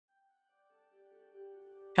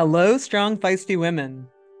Hello, strong, feisty women.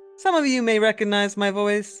 Some of you may recognize my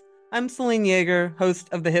voice. I'm Celine Yeager, host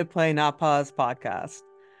of the Hit Play Not Pause podcast.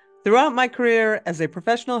 Throughout my career as a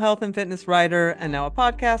professional health and fitness writer and now a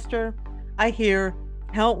podcaster, I hear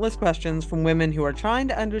countless questions from women who are trying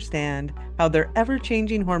to understand how their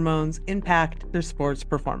ever-changing hormones impact their sports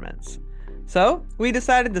performance. So, we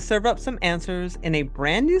decided to serve up some answers in a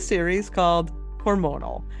brand new series called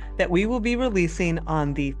Hormonal that we will be releasing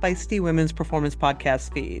on the Feisty Women's Performance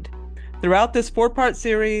Podcast feed. Throughout this 4-part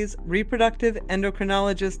series, reproductive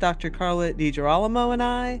endocrinologist Dr. Carla DiGirolamo and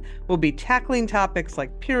I will be tackling topics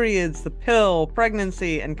like periods, the pill,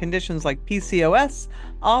 pregnancy, and conditions like PCOS,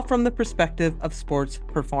 all from the perspective of sports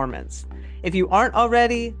performance. If you aren't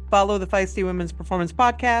already, follow the Feisty Women's Performance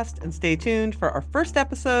Podcast and stay tuned for our first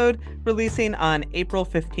episode releasing on April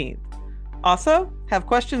 15th. Also, have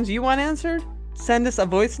questions you want answered? Send us a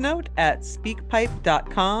voice note at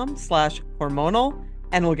speakpipe.com/hormonal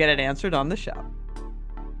and we'll get it answered on the show.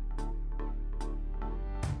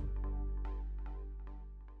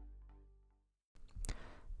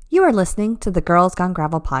 You are listening to the Girls Gone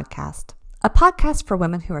Gravel podcast, a podcast for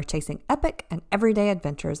women who are chasing epic and everyday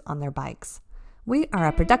adventures on their bikes. We are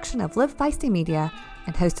a production of Live Feisty Media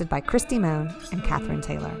and hosted by Christy Moan and Catherine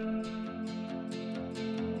Taylor.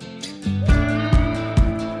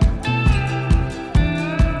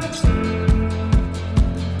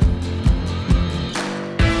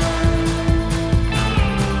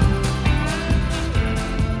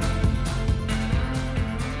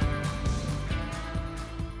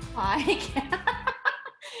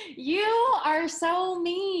 You are so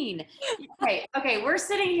mean. Okay, we're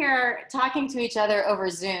sitting here talking to each other over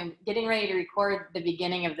Zoom, getting ready to record the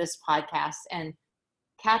beginning of this podcast, and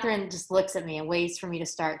Catherine just looks at me and waits for me to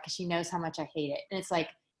start because she knows how much I hate it. And it's like,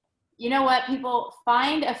 you know what, people,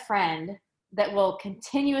 find a friend that will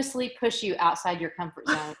continuously push you outside your comfort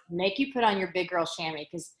zone, make you put on your big girl chamois,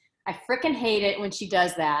 because I freaking hate it when she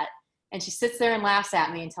does that. And she sits there and laughs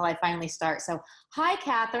at me until I finally start. So, hi,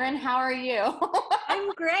 Catherine. How are you?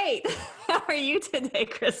 I'm great. How are you today,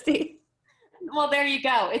 Christy? Well, there you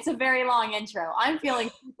go. It's a very long intro. I'm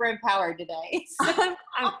feeling super empowered today.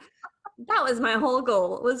 That was my whole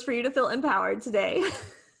goal, was for you to feel empowered today.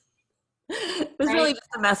 It was really just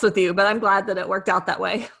a mess with you, but I'm glad that it worked out that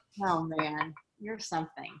way. Oh, man. You're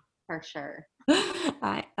something, for sure.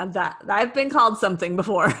 I've been called something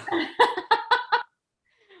before.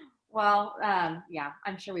 Well, yeah,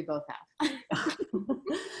 I'm sure we both have.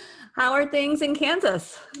 How are things in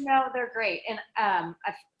Kansas? No, they're great. And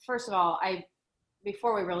first of all,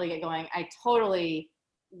 before we really get going, I totally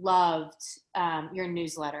loved your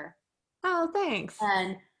newsletter. Oh, thanks.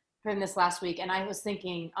 And from this last week, and I was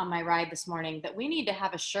thinking on my ride this morning that we need to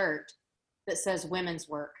have a shirt that says women's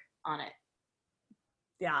work on it.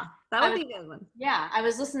 Yeah, that would be a good one. Yeah, I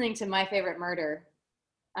was listening to My Favorite Murder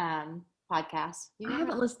podcast. I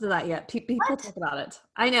haven't listened to that yet. People talk about it.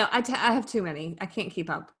 I know. I have too many. I can't keep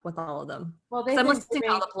up with all of them. Well, I'm listening to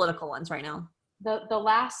all the political ones right now. The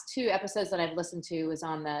last 2 episodes that I've listened to was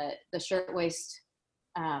on the shirtwaist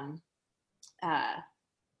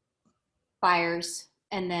fires,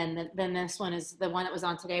 and then this one is the one that was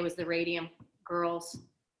on today was the radium girls,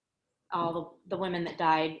 all the women that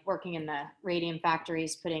died working in the radium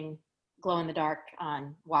factories, putting glow in the dark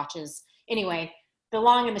on watches. Anyway. The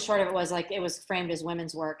long and the short of it was, like, it was framed as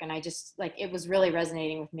women's work. And I just, like, it was really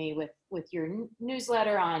resonating with me with your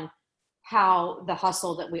newsletter on how the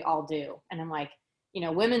hustle that we all do. And I'm like, you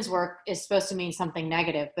know, women's work is supposed to mean something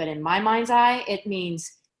negative, but in my mind's eye, it means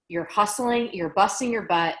you're hustling, you're busting your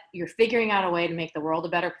butt, you're figuring out a way to make the world a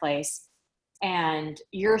better place. And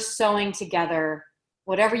you're sewing together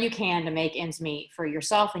whatever you can to make ends meet for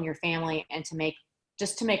yourself and your family, and to make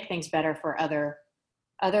things better for other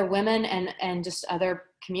women and just other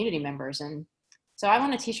community members. And so I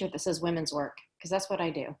want a t-shirt that says women's work, because that's what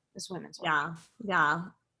I do. It's women's work. Yeah.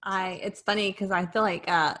 It's funny because I feel like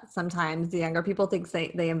sometimes the younger people think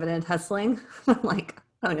they invented hustling. I'm like,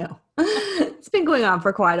 oh no, it's been going on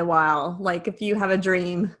for quite a while. Like, if you have a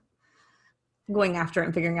dream, going after it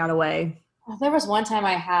and figuring out a way. Well, there was one time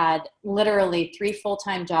I had literally 3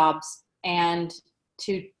 full-time jobs and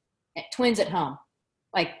 2 twins at home.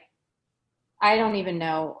 Like, I don't even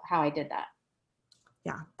know how I did that.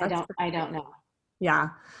 Yeah. I don't know. Yeah.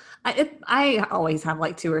 I always have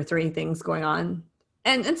like 2 or 3 things going on.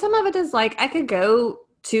 And some of it is like, I could go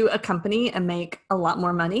to a company and make a lot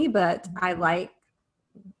more money, but I like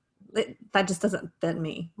it, that just doesn't fit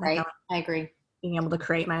me. Like, right. I agree. Being able to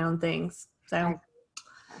create my own things. So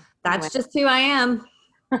that's just who I am.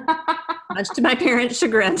 Much to my parents'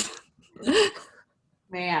 chagrin.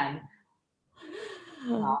 Man.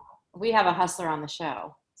 Well, we have a hustler on the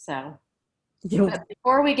show. So, You- but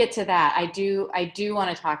before we get to that, I do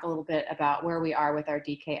want to talk a little bit about where we are with our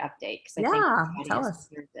DK update, because I think Yeah, the tell audience us.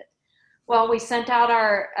 deserves it. Well, we sent out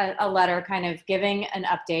a letter kind of giving an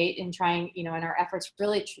update and trying, in our efforts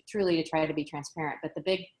really truly to try to be transparent. But the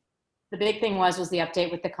big thing was the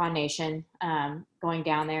update with the Con Nation, going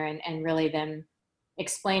down there and really them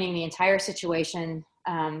explaining the entire situation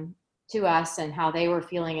to us and how they were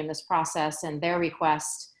feeling in this process and their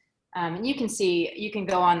request. And you can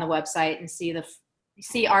go on the website and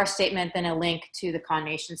see our statement, then a link to the Con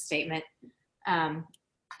Nation statement.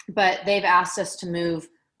 But they've asked us to move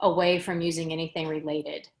away from using anything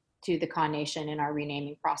related to the Con Nation in our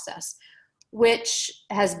renaming process, which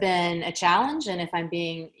has been a challenge. And if I'm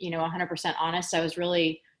being, 100% honest, I was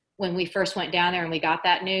really, when we first went down there and we got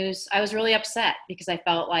that news, I was really upset because I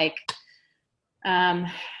felt like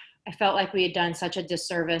we had done such a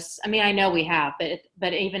disservice. I mean, I know we have,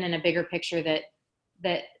 but even in a bigger picture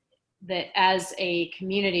that as a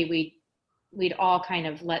community, we'd all kind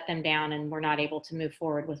of let them down and we're not able to move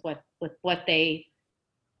forward with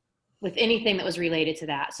with anything that was related to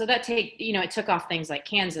that. So that it took off things like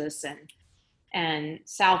Kansas and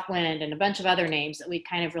Southwind and a bunch of other names that we'd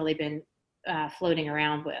kind of really been floating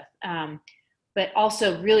around with. But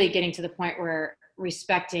also really getting to the point where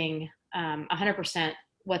respecting 100%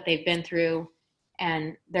 what they've been through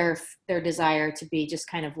and their desire to be just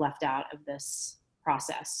kind of left out of this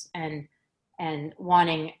process and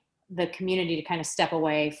wanting the community to kind of step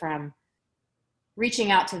away from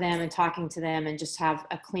reaching out to them and talking to them and just have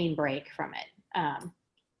a clean break from it.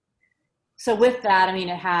 So with that, I mean,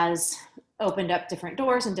 it has opened up different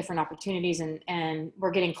doors and different opportunities, and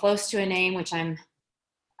we're getting close to a name, which I'm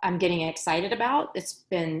getting excited about.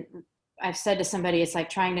 I've said to somebody, it's like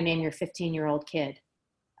trying to name your 15-year-old kid.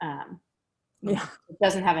 Yeah. It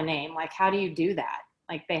doesn't have a name. Like, how do you do that?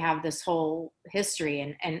 Like, they have this whole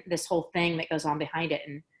history and this whole thing that goes on behind it.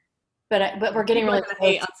 But we're getting People really are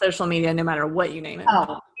gonna hate on social media no matter what you name it.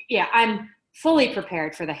 Oh, yeah, I'm fully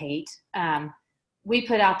prepared for the hate. We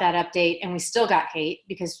put out that update and we still got hate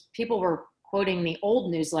because people were quoting the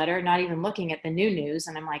old newsletter, not even looking at the new news.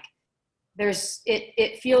 And I'm like,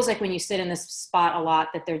 it feels like when you sit in this spot a lot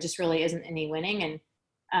that there just really isn't any winning.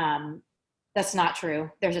 And that's not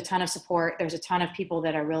true. There's a ton of support. There's a ton of people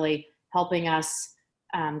that are really helping us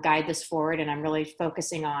guide this forward. And I'm really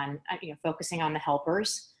focusing on the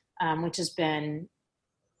helpers. Which has been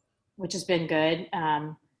good.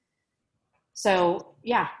 So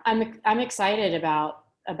yeah, I'm excited about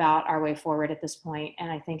our way forward at this point,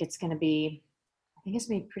 and I think it's going to be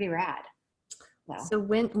pretty rad. So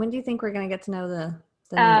when do you think we're going to get to know the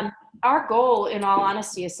our goal, in all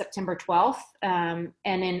honesty, is September 12th. And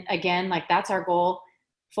then again, like, that's our goal.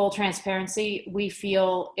 Full transparency. We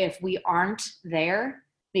feel if we aren't there,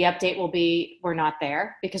 the update will be we're not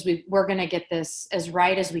there, because we're going to get this as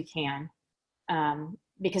right as we can,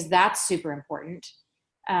 because that's super important.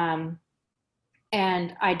 And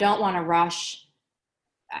I don't want to rush.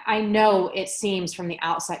 I know it seems from the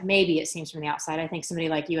outside, maybe it seems from the outside, I think somebody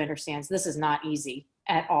like you understands this is not easy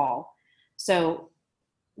at all. So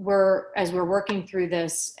as we're working through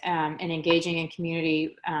this and engaging in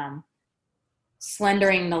community,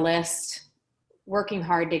 slendering the list, working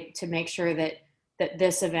hard to make sure that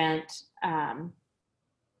this event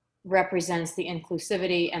represents the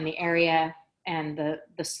inclusivity and the area and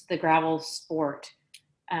the gravel sport.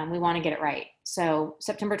 We want to get it right. So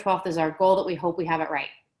September 12th is our goal, that we hope we have it right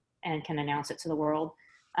and can announce it to the world.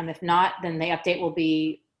 If not, then the update will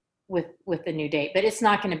be with the new date, but it's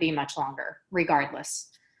not going to be much longer regardless.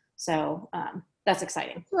 So that's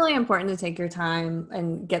exciting. It's really important to take your time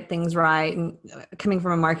and get things right. And coming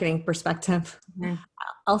from a marketing perspective, mm-hmm.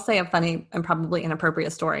 I'll say a funny and probably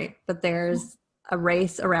inappropriate story, but there's a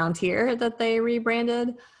race around here that they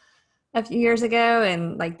rebranded a few years ago.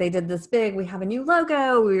 And like, they did this big, we have a new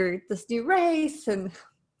logo, we're this new race, and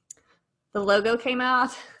the logo came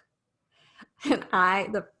out.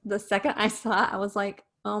 And the second I saw it, I was like,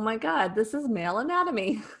 oh my God, this is male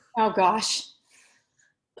anatomy. Oh gosh.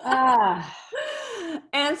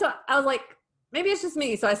 And so I was like, maybe it's just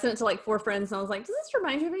me. So I sent it to like 4 friends and I was like, does this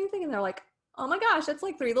remind you of anything? And they're like, oh my gosh, it's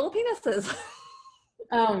like 3 little penises.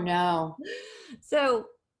 Oh no. So,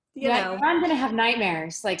 you know, I'm going to have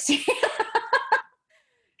nightmares. Like,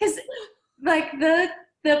 because like the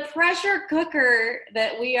pressure cooker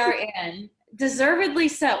that we are in, deservedly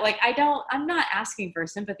so. Like, I'm not asking for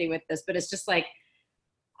sympathy with this, but it's just like,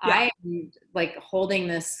 yeah. I'm like holding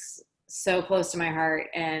this so close to my heart,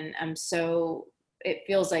 and it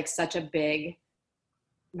feels like such a big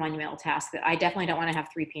monumental task that I definitely don't want to have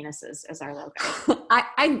 3 penises as our logo.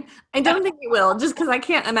 I don't think you will, just because I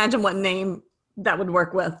can't imagine what name that would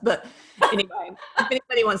work with. But anyway, if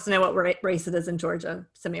anybody wants to know what race it is in Georgia,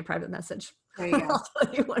 send me a private message. There you go. I'll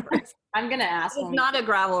tell you what race. I'm gonna ask. It's not a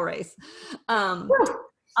gravel race.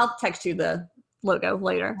 I'll text you the logo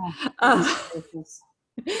later.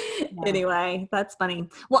 Anyway, that's funny.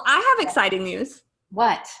 Well, I have exciting news.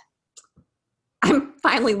 What? I'm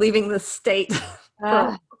finally leaving the state.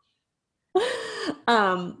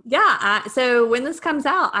 So when this comes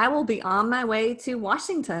out, I will be on my way to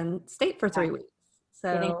Washington State for 3 weeks.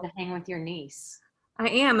 So getting to hang with your niece. I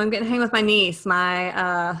am. I'm getting to hang with my niece.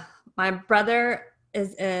 My brother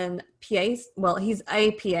is in PA. Well, he's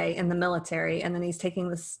a PA in the military, and then he's taking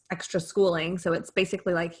this extra schooling. So it's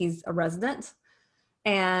basically like he's a resident.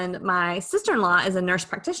 And my sister-in-law is a nurse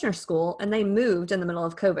practitioner school, and they moved in the middle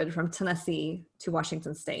of COVID from Tennessee to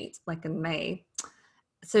Washington State, like in May.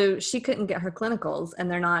 So she couldn't get her clinicals, and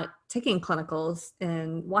they're not taking clinicals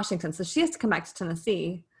in Washington. So she has to come back to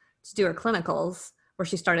Tennessee to do her clinicals where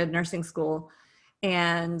she started nursing school.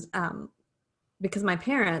 And because my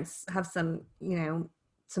parents have some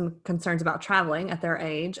concerns about traveling at their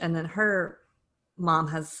age, and then her mom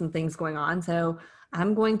has some things going on. So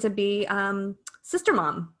I'm going to be sister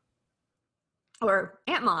mom or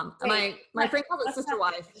aunt mom. Wait, my friend calls it sister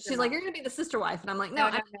wife. She's like, you're going to be the sister wife. And I'm like, no,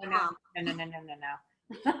 I'm mom.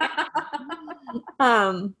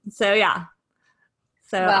 No. So yeah.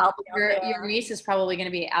 So well, your niece is probably going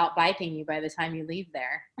to be out biking you by the time you leave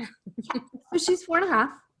there. So she's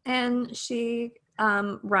 4.5, and she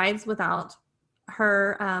rides without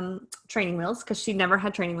her training wheels because she never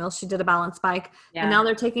had training wheels. She did a balance bike, and now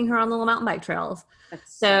they're taking her on the little mountain bike trails.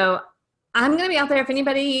 So I'm going to be out there. If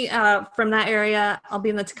anybody from that area, I'll be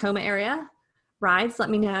in the Tacoma area. Rides, let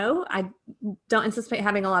me know. I don't anticipate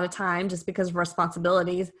having a lot of time just because of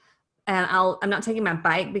responsibilities. And I'm not taking my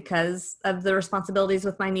bike because of the responsibilities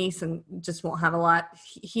with my niece, and just won't have a lot.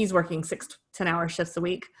 He's working 6 to 10-hour shifts a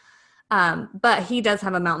week. But he does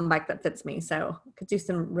have a mountain bike that fits me. So I could do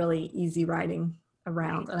some really easy riding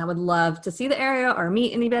around, and I would love to see the area or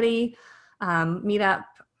meet anybody, meet up.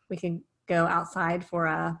 We could go outside for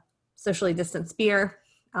a socially distanced beer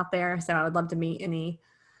out there. So I would love to meet any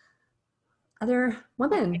other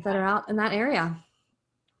women that are out in that area.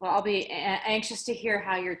 Well, I'll be anxious to hear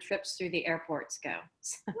how your trips through the airports go.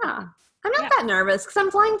 Yeah, I'm not that nervous because I'm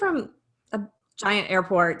flying from a giant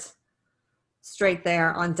airport straight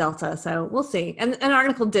there on Delta. So we'll see. And an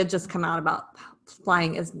article did just come out about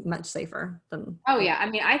flying is much safer than. Oh yeah. I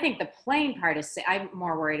mean, I think the plane part is, I'm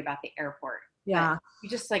more worried about the airport. Yeah. You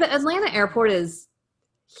just like the Atlanta airport is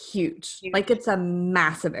huge. Like it's a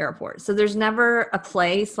massive airport. So there's never a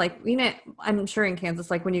place like, I'm sure in Kansas,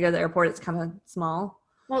 like when you go to the airport, it's kind of small.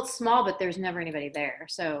 Well, it's small, but there's never anybody there.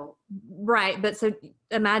 So. Right. But so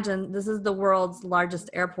imagine this is the world's largest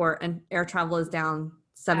airport, and air travel is down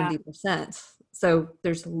 70%. So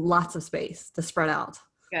there's lots of space to spread out.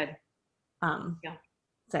 Good.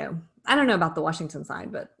 So I don't know about the Washington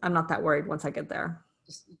side, but I'm not that worried once I get there.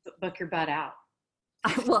 Just book your butt out.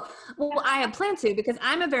 Well, I have planned to, because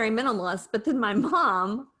I'm a very minimalist, but then my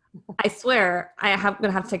mom, I swear, I'm going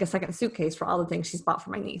to have to take a second suitcase for all the things she's bought for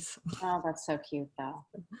my niece. Oh, that's so cute though.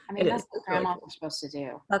 I mean, that's what grandmas are supposed to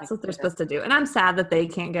do. That's what they're supposed to do. And I'm sad that they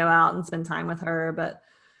can't go out and spend time with her, but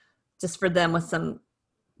just for them with some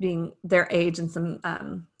being their age and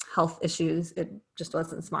some health issues, it just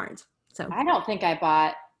wasn't smart. So I don't think I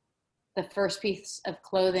bought the first piece of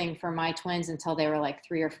clothing for my twins until they were like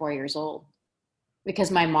 3 or 4 years old,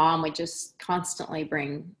 because my mom would just constantly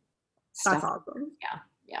bring stuff. That's awesome. Yeah.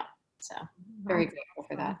 So very grateful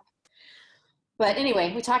for that. But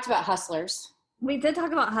anyway, we talked about Hustlers. We did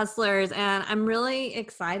talk about Hustlers, and I'm really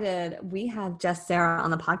excited. We have Jess Sarah on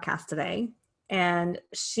the podcast today, and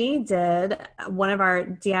she did one of our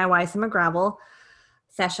DIY summer gravel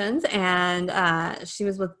sessions, and she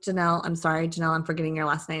was with Janelle. I'm sorry, Janelle, I'm forgetting your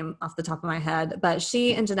last name off the top of my head, but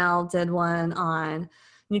she and Janelle did one on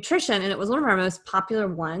nutrition, and it was one of our most popular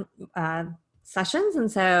sessions. And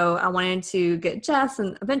so I wanted to get Jess,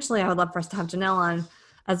 and eventually I would love for us to have Janelle on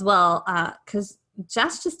as well, because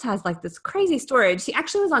Jess just has like this crazy story. She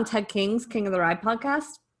actually was on Ted King's King of the Ride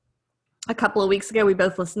podcast a couple of weeks ago. We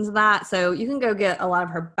both listened to that. So you can go get a lot of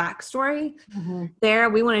her backstory there.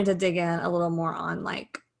 We wanted to dig in a little more on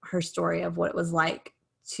like her story of what it was like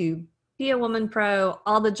to be a woman pro,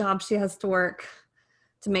 all the jobs she has to work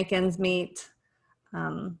to make ends meet.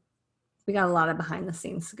 We got a lot of behind the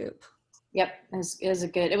scenes scoop. Yep.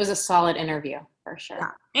 It was a solid interview for sure.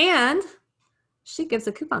 Yeah. And she gives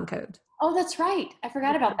a coupon code. Oh, that's right. I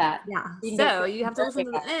forgot about that. Yeah. So you have to listen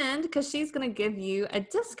to the end, because she's going to give you a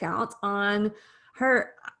discount on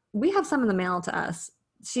her. We have some in the mail to us.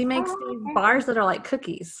 She makes these bars that are like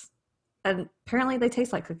cookies. and apparently they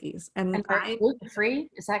taste like cookies. And they're gluten-free.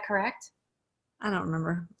 Is that correct? I don't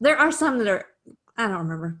remember. There are some that are, I don't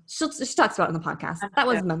remember. She talks about it in the podcast. That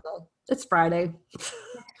was Monday. It's Friday.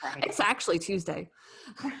 It's actually Tuesday.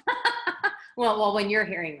 Well, when you're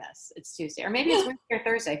hearing this, it's Tuesday. Or maybe it's Wednesday or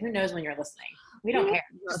Thursday. Who knows when you're listening? We don't care.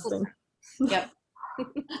 Just listen. Yep.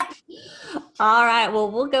 All right.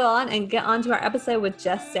 Well, we'll go on and get on to our episode with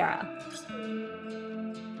Jess Sarah.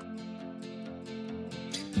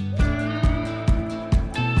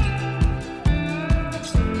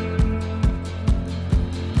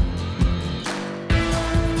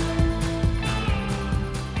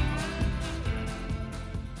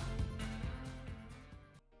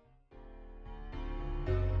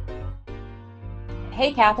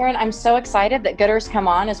 Hey, Catherine, I'm so excited that Goodr's come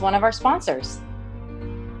on as one of our sponsors.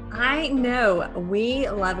 I know we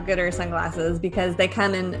love Goodr sunglasses because they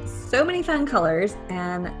come in so many fun colors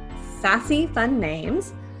and sassy fun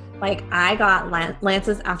names. Like I got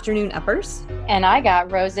Lance's afternoon uppers. And I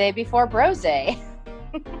got Rose before Brose. They're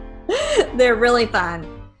really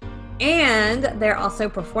fun. And they're also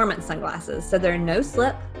performance sunglasses. So they're no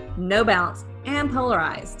slip, no bounce, and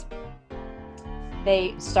polarized.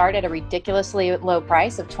 They start at a ridiculously low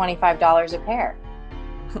price of $25 a pair.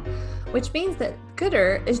 Which means that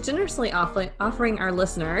Goodr is generously offering our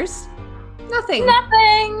listeners nothing.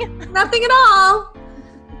 Nothing at all.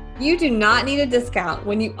 You do not need a discount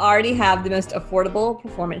when you already have the most affordable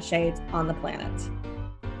performance shades on the planet.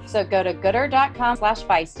 So go to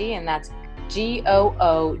goodr.com/feisty, and that's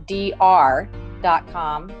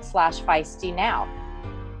GOODR.com/feisty now.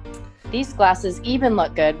 These glasses even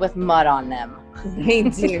look good with mud on them. They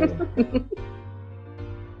do.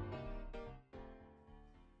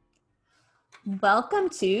 Welcome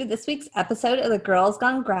to this week's episode of the Girls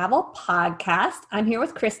Gone Gravel podcast. I'm here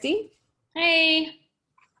with Christy. Hey.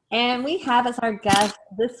 And we have as our guest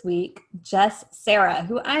this week, Jess Sarah,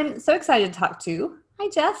 who I'm so excited to talk to. Hi,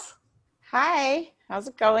 Jess. Hi. How's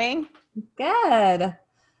it going? Good.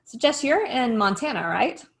 So, Jess, you're in Montana,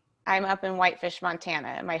 right? I'm up in Whitefish,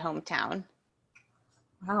 Montana, my hometown.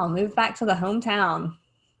 Wow, moved back to the hometown.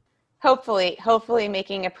 Hopefully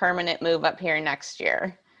making a permanent move up here next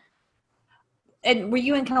year. And were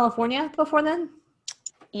you in California before then?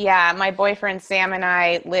 Yeah, my boyfriend Sam and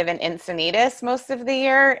I live in Encinitas most of the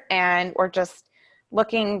year, and we're just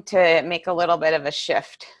looking to make a little bit of a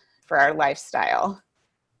shift for our lifestyle.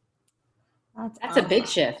 That's a big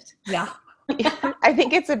shift. Yeah. I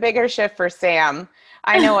think it's a bigger shift for Sam.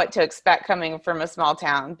 I know what to expect coming from a small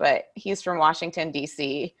town, but he's from Washington,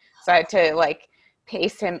 D.C., so I had to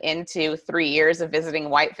pace him into 3 years of visiting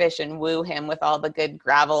Whitefish and woo him with all the good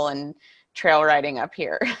gravel and trail riding up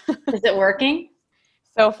here. Is it working?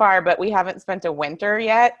 So far, but we haven't spent a winter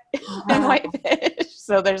yet in Whitefish,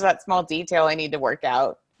 so there's that small detail I need to work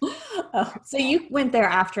out. Oh, so you went there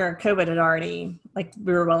after COVID had already,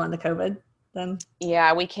 we were well into COVID then?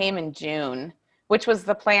 Yeah, we came in June, which was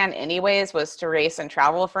the plan anyways, was to race and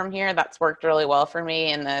travel from here. That's worked really well for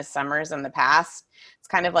me in the summers in the past. It's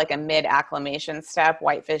kind of like a mid-acclimation step.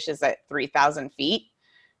 Whitefish is at 3,000 feet.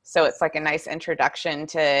 So it's like a nice introduction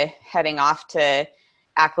to heading off to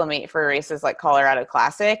acclimate for races like Colorado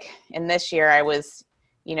Classic. And this year I was,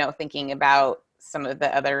 thinking about some of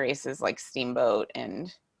the other races like Steamboat,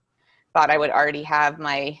 and thought I would already have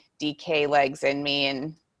my DK legs in me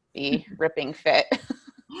and be ripping fit.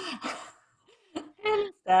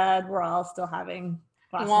 Instead, we're all still having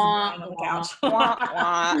glasses of wine on the couch. Wah,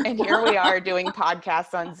 wah. And here we are doing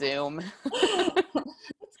podcasts on Zoom.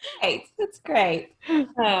 It's great.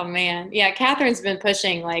 Oh man. Yeah, Catherine's been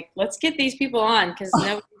pushing let's get these people on because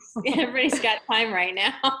everybody's got time right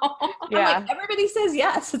now. Yeah. Everybody says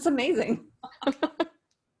yes. It's amazing.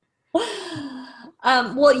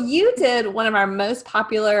 Well, you did one of our most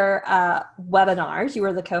popular webinars. You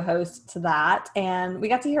were the co-host to that, and we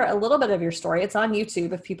got to hear a little bit of your story. It's on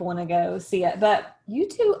YouTube if people want to go see it, but you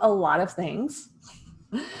do a lot of things.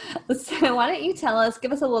 So why don't you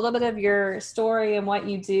give us a little bit of your story and what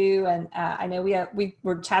you do? And I know we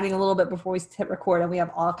were chatting a little bit before we hit record, and we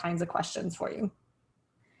have all kinds of questions for you.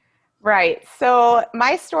 Right. So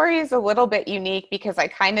my story is a little bit unique because I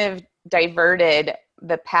kind of diverted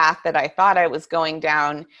the path that I thought I was going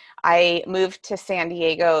down. I moved to San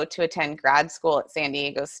Diego to attend grad school at San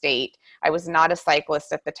Diego State. I was not a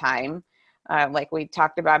cyclist at the time. Like we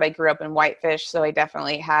talked about, I grew up in Whitefish, so I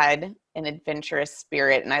definitely had an adventurous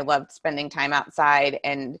spirit, and I loved spending time outside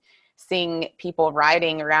and seeing people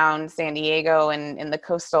riding around San Diego and in the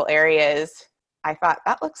coastal areas. I thought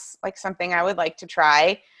that looks like something I would like to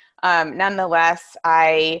try. Nonetheless,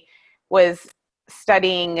 I was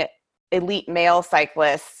studying elite male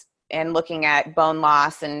cyclists and looking at bone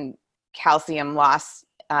loss and calcium loss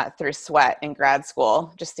through sweat in grad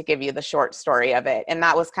school, just to give you the short story of it. And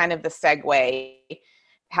that was kind of the segue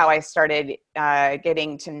how I started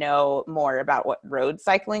getting to know more about what road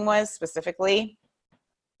cycling was specifically.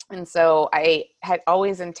 And so I had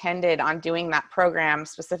always intended on doing that program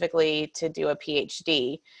specifically to do a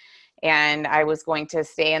PhD. And I was going to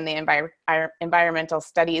stay in the environmental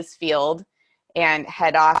studies field and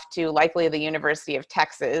head off to likely the University of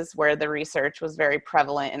Texas, where the research was very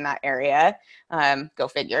prevalent in that area. Go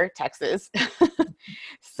figure, Texas.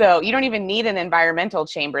 So you don't even need an environmental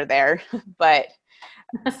chamber there. But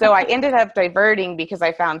so I ended up diverting because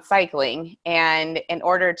I found cycling. And in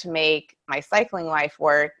order to make my cycling life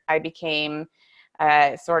work, I became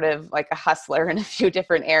sort of like a hustler in a few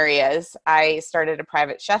different areas. I started a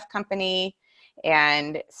private chef company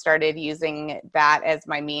and started using that as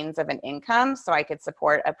my means of an income so I could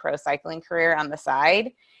support a pro cycling career on the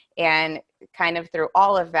side. And kind of through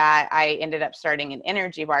all of that, I ended up starting an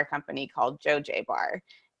energy bar company called JoJ Bar.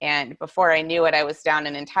 And before I knew it, I was down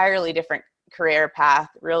an entirely different career path,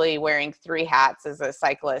 really wearing 3 hats as a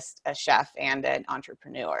cyclist, a chef, and an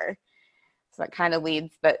entrepreneur. So that kind of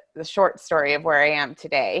leads the short story of where I am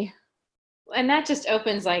today. And that just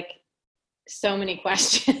opens like so many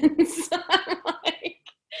questions.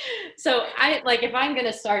 So I like, if I'm going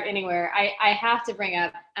to start anywhere, I have to bring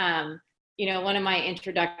up, one of my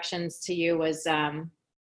introductions to you was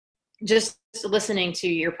just listening to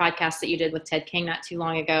your podcast that you did with Ted King not too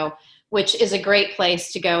long ago, which is a great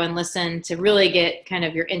place to go and listen to really get kind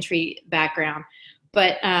of your entry background.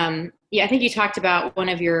 But I think you talked about one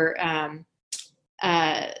of your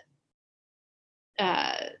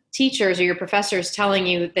teachers or your professors telling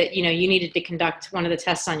you that, you needed to conduct one of the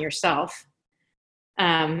tests on yourself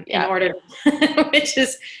in order, which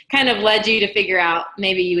has kind of led you to figure out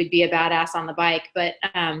maybe you would be a badass on the bike. But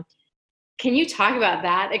can you talk about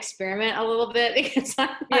that experiment a little bit? Because I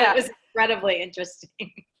thought it was incredibly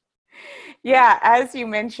interesting. Yeah, as you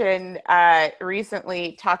mentioned,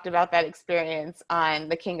 recently talked about that experience on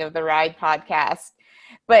the King of the Ride podcast.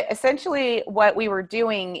 But essentially what we were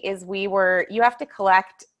doing is you have to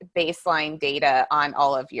collect baseline data on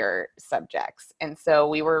all of your subjects. And so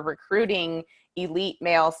we were recruiting elite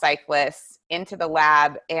male cyclists into the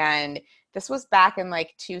lab. And this was back in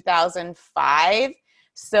like 2005.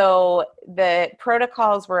 So the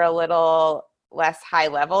protocols were a little less high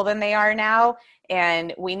level than they are now.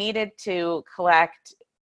 And we needed to collect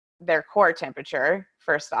their core temperature.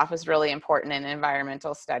 First off, is really important in an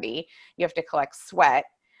environmental study. You have to collect sweat.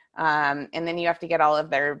 And then you have to get all of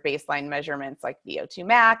their baseline measurements like VO2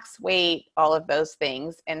 max, weight, all of those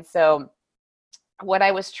things. And so what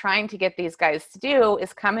I was trying to get these guys to do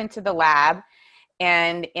is come into the lab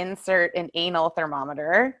and insert an anal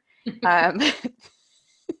thermometer,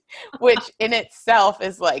 which in itself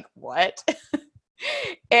is like, what?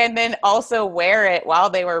 And then also wear it while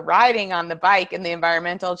they were riding on the bike in the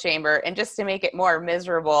environmental chamber. And just to make it more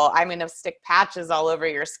miserable, I'm going to stick patches all over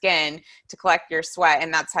your skin to collect your sweat.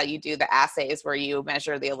 And that's how you do the assays where you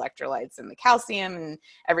measure the electrolytes and the calcium and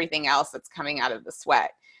everything else that's coming out of the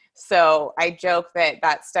sweat. So I joke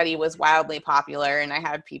that study was wildly popular and I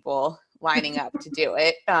had people lining up to do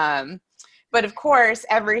it. But of course,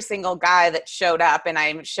 every single guy that showed up, and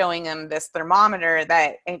I'm showing him this thermometer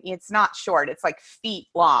that it's not short, it's like feet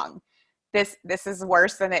long. This is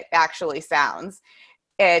worse than it actually sounds.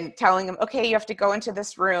 And telling him, okay, you have to go into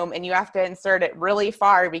this room and you have to insert it really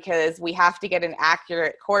far because we have to get an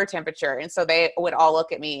accurate core temperature. And so they would all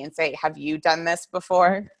look at me and say, have you done this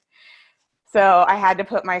before? So I had to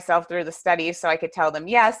put myself through the study so I could tell them,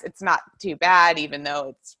 yes, it's not too bad, even though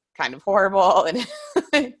it's kind of horrible.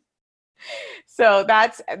 And so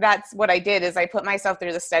that's what I did is I put myself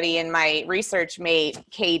through the study, and my research mate,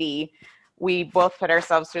 Katie, we both put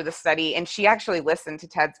ourselves through the study, and she actually listened to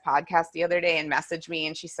Ted's podcast the other day and messaged me,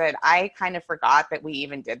 and she said, I kind of forgot that we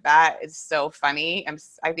even did that. It's so funny.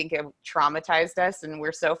 I think it traumatized us and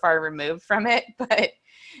we're so far removed from it, but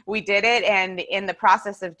we did it. And in the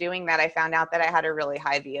process of doing that, I found out that I had a really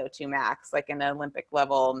high VO2 max, like an Olympic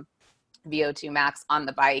level VO2 max on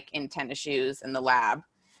the bike in tennis shoes in the lab.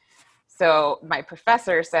 So my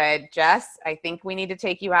professor said, Jess, I think we need to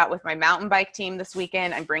take you out with my mountain bike team this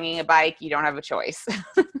weekend. I'm bringing a bike. You don't have a choice.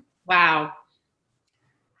 Wow.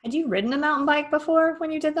 Had you ridden a mountain bike before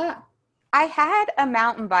when you did that? I had a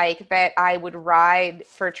mountain bike that I would ride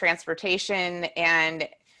for transportation, and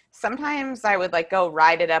sometimes I would go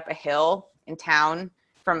ride it up a hill in town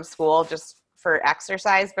from school just for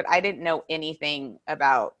exercise, but I didn't know anything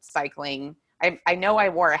about cycling. I know I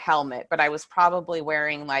wore a helmet, but I was probably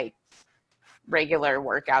wearing regular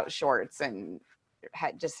workout shorts and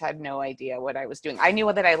had no idea what I was doing. I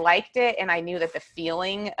knew that I liked it, and I knew that the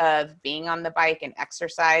feeling of being on the bike and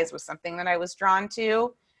exercise was something that I was drawn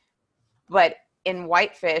to. But in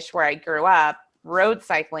Whitefish, where I grew up, road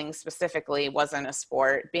cycling specifically wasn't a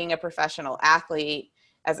sport. Being a professional athlete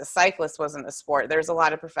as a cyclist wasn't a sport. There's a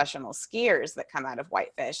lot of professional skiers that come out of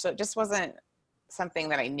Whitefish. So it just wasn't something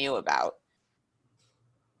that I knew about.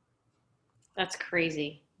 That's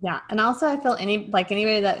crazy. Yeah. And also I feel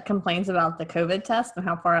anybody that complains about the COVID test and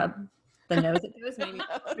how far up the nose it goes, maybe.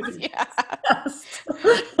 Yeah.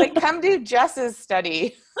 Like, come do Jess's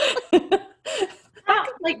study. Wow,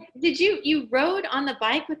 like, did you rode on the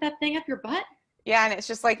bike with that thing up your butt? Yeah, and it's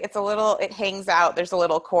just like, it hangs out. There's a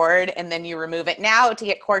little cord, and then you remove it. Now, to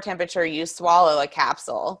get core temperature, you swallow a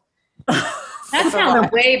capsule. That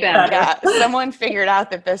sounds way better. Yeah, someone figured out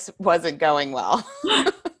that this wasn't going well.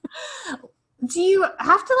 Do you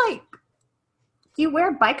have to do you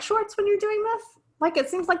wear bike shorts when you're doing this? Like, it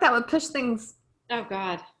seems like that would push things. Oh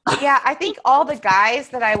God. Yeah, I think all the guys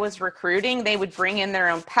that I was recruiting, they would bring in their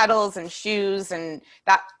own pedals and shoes and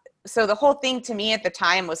that. So the whole thing to me at the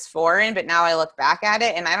time was foreign, but now I look back at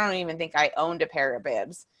it and I don't even think I owned a pair of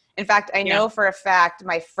bibs. In fact, I know for a fact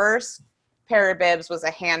my first pair of bibs was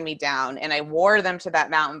a hand-me-down, and I wore them to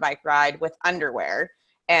that mountain bike ride with underwear.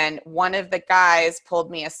 And one of the guys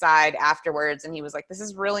pulled me aside afterwards and he was like, "This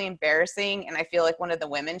is really embarrassing. And I feel like one of the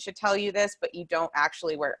women should tell you this, but you don't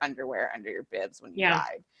actually wear underwear under your bibs when you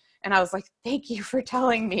ride." And I was like, "Thank you for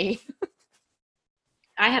telling me."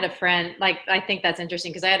 I had a friend, I think that's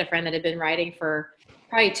interesting because I had a friend that had been riding for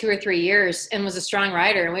probably 2 or 3 years and was a strong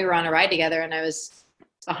rider. And we were on a ride together and I was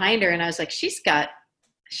behind her and I was like, she's got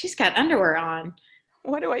underwear on.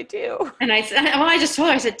 What do I do? And I said, well, I just told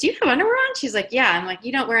her, I said, "Do you have underwear on?" She's like, "Yeah." I'm like,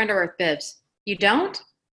 "You don't wear underwear with bibs." "You don't?"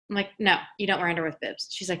 I'm like, "No, you don't wear underwear with bibs."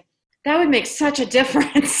 She's like, "That would make such a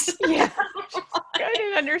difference." Yeah. I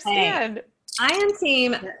didn't understand. Hey, I am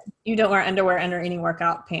team you don't wear underwear under any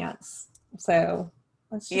workout pants. So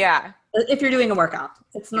if you're doing a workout,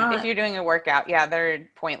 it's not. If you're doing a workout, they're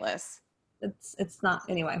pointless. It's not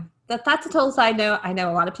anyway. That's a total side note. I know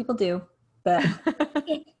a lot of people do, but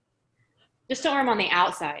Just don't wear them on the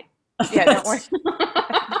outside. Yeah, don't worry.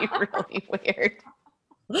 That'd be really weird.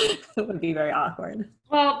 It would be very awkward.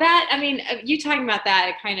 Well, you talking about that,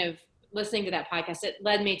 it kind of listening to that podcast, it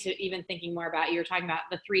led me to even thinking more about, you were talking about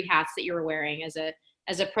the 3 hats that you were wearing as a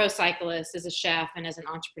pro cyclist, as a chef, and as an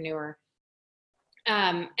entrepreneur.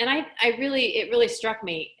 And it really struck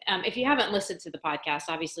me. If you haven't listened to the podcast,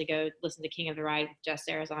 obviously go listen to King of the Ride with Jess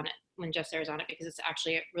Sarah's on it, when Jess Sarah's on it, because it's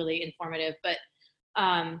actually really informative. But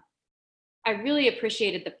I really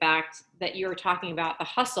appreciated the fact that you were talking about the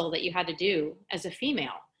hustle that you had to do as a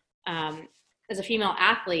female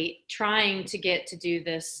athlete, trying to get to do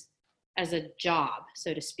this as a job,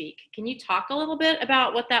 so to speak. Can you talk a little bit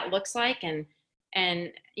about what that looks like? And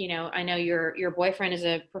I know your boyfriend is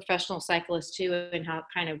a professional cyclist too, and how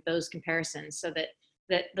kind of those comparisons, so that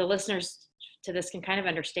the listeners to this can kind of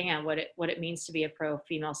understand what it means to be a pro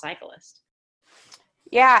female cyclist.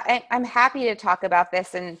 Yeah, and I'm happy to talk about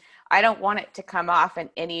this, and I don't want it to come off in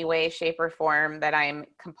any way, shape, or form that I'm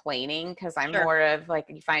complaining, because I'm more of like,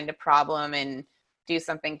 you find a problem and do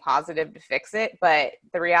something positive to fix it. But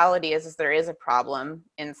the reality is there is a problem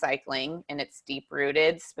in cycling, and it's deep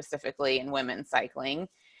rooted, specifically in women's cycling.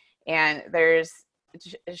 And there's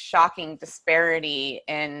a shocking disparity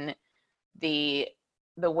in the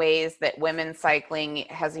ways that women's cycling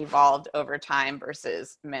has evolved over time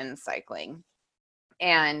versus men's cycling.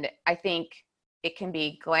 And I think it can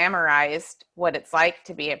be glamorized what it's like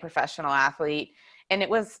to be a professional athlete. And it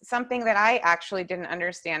was something that I actually didn't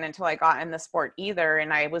understand until I got in the sport either.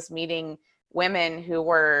 And I was meeting women who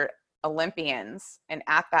were Olympians and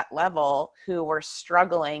at that level who were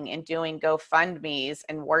struggling and doing GoFundMes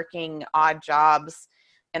and working odd jobs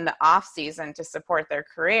in the off season to support their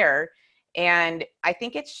career. And I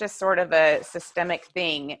think it's just sort of a systemic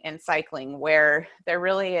thing in cycling where there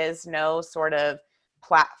really is no sort of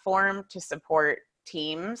platform to support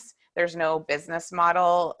teams. There's no business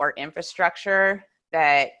model or infrastructure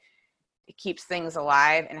that keeps things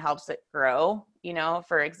alive and helps it grow.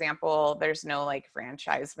 For example, there's no like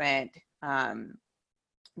franchisement.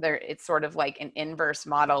 It's sort of like an inverse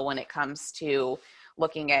model when it comes to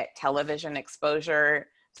looking at television exposure.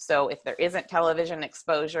 So if there isn't television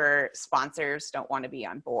exposure, sponsors don't want to be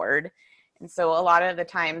on board. And so a lot of the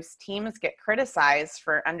times teams get criticized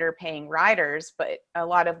for underpaying riders, but a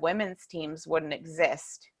lot of women's teams wouldn't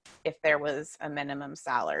exist if there was a minimum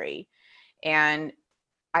salary. And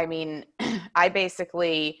I mean, I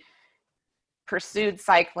basically pursued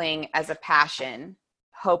cycling as a passion,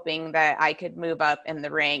 hoping that I could move up in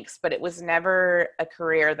the ranks, but it was never a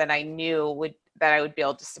career that I knew that I would be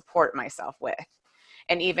able to support myself with.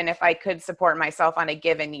 And even if I could support myself on a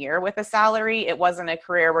given year with a salary, it wasn't a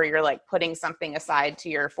career where you're like putting something aside to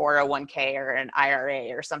your 401k or an IRA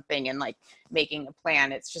or something and like making a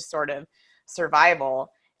plan. It's just sort of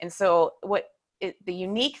survival. And so the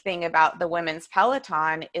unique thing about the women's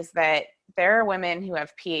Peloton is that there are women who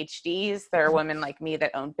have PhDs. There are women like me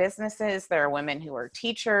that own businesses. There are women who are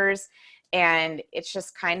teachers. And it's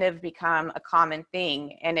just kind of become a common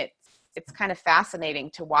thing. And it's kind of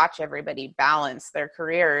fascinating to watch everybody balance their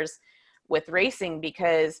careers with racing,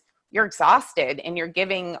 because you're exhausted and you're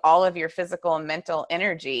giving all of your physical and mental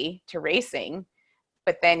energy to racing,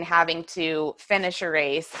 but then having to finish a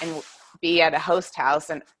race and be at a host house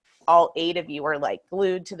and all 8 of you are like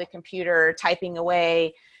glued to the computer, typing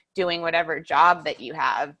away, doing whatever job that you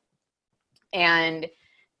have. And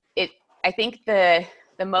I think the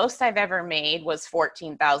most I've ever made was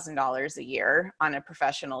 $14,000 a year on a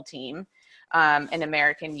professional team, an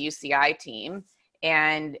American UCI team.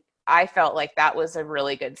 And I felt like that was a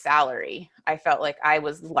really good salary. I felt like I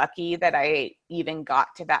was lucky that I even got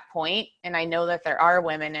to that point. And I know that there are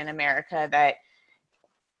women in America that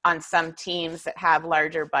on some teams that have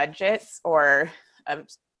larger budgets or a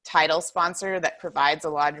title sponsor that provides a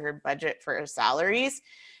larger budget for salaries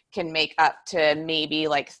can make up to maybe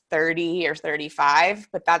like 30 or 35,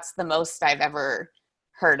 but that's the most I've ever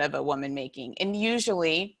heard of a woman making. And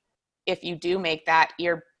usually if you do make that,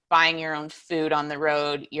 you're buying your own food on the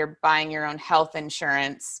road, you're buying your own health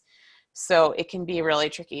insurance. So it can be really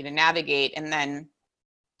tricky to navigate. And then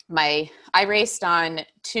I raced on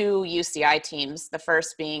 2 UCI teams, the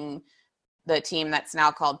first being the team that's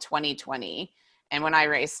now called 2020. And when I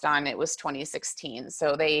raced on, it was 2016.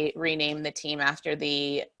 So they renamed the team after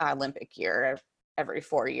the Olympic year every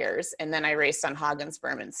 4 years. And then I raced on Hagens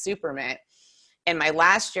Berman Supermint. And my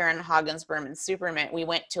last year in Hagens Berman Supermint, we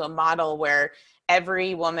went to a model where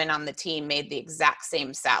every woman on the team made the exact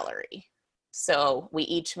same salary. So we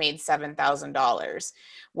each made $7,000,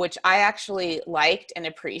 which I actually liked and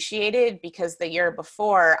appreciated, because the year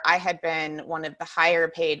before I had been one of the higher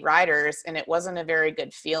paid riders, and it wasn't a very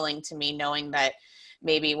good feeling to me knowing that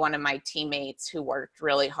maybe one of my teammates who worked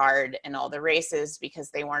really hard in all the races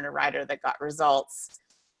because they weren't a rider that got results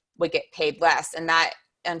would get paid less. And that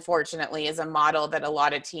unfortunately is a model that a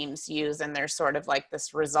lot of teams use. And there's sort of like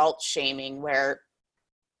this result shaming where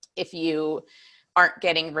if you aren't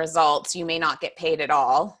getting results, you may not get paid at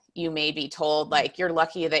all. You may be told like, you're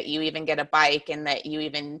lucky that you even get a bike and that you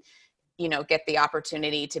even, get the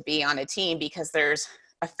opportunity to be on a team, because there's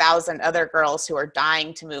 1,000 other girls who are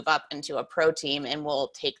dying to move up into a pro team and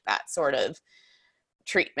will take that sort of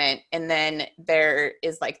treatment. And then there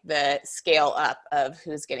is like the scale up of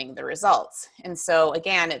who's getting the results. And so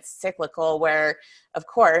again, it's cyclical where, of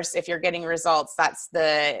course, if you're getting results, that's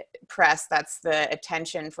the press, that's the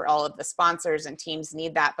attention for all of the sponsors, and teams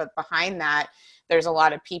need that. But behind that, there's a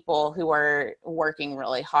lot of people who are working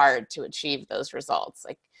really hard to achieve those results.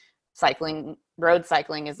 Like road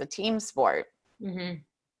cycling is a team sport. Mm-hmm.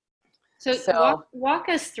 So walk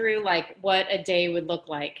us through like what a day would look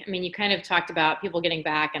like. I mean, you kind of talked about people getting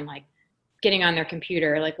back and like getting on their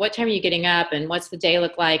computer. Like, what time are you getting up, and what's the day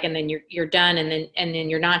look like? And then you're done, and then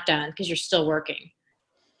you're not done because you're still working.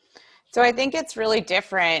 So I think it's really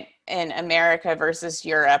different in America versus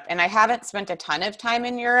Europe. And I haven't spent a ton of time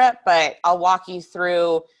in Europe, but I'll walk you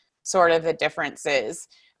through sort of the differences.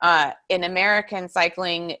 In American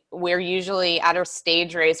cycling, we're usually at a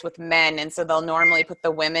stage race with men. And so they'll normally put the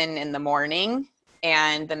women in the morning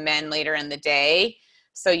and the men later in the day.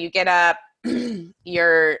 So you get up,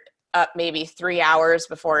 you're up maybe 3 hours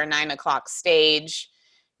before a 9 o'clock stage.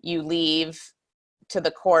 You leave to the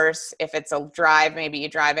course. If it's a drive, maybe you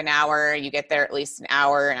drive an hour, you get there at least an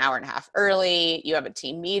hour and a half early. You have a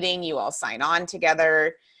team meeting, you all sign on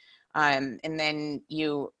together. And then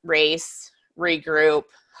you race, regroup,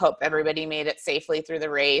 hope everybody made it safely through the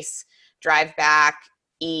race, drive back,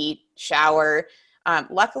 eat, shower.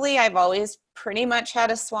 Luckily, I've always pretty much had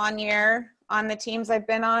a swan year on the teams I've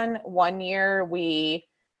been on. 1 year we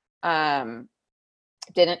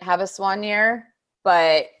didn't have a swan year,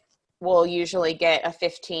 but we'll usually get a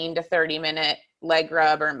 15 to 30 minute leg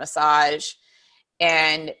rub or massage.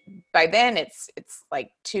 And by then it's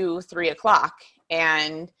like 2, 3 o'clock,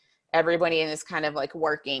 and everybody is kind of like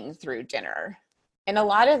working through dinner. And a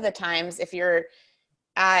lot of the times, if you're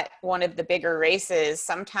at one of the bigger races,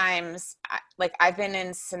 sometimes like I've been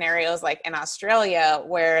in scenarios like in Australia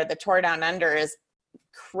where the Tour Down Under is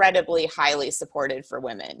incredibly highly supported for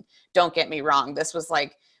women. Don't get me wrong. This was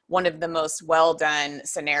like one of the most well done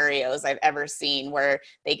scenarios I've ever seen, where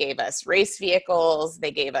they gave us race vehicles,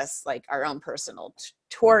 they gave us like our own personal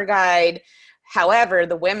tour guide. However,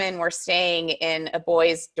 the women were staying in a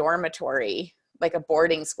boys' dormitory, like a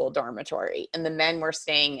boarding school dormitory, and the men were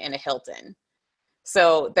staying in a Hilton.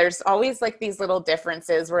 So there's always like these little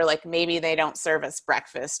differences where like maybe they don't serve us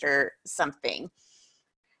breakfast or something.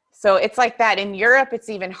 So it's like that. In Europe, it's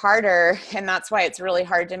even harder. And that's why it's really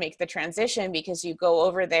hard to make the transition, because you go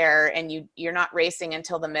over there and you're not racing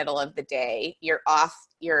until the middle of the day. You're off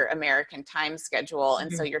your American time schedule.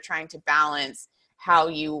 And so you're trying to balance how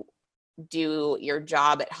you do your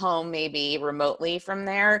job at home, maybe remotely from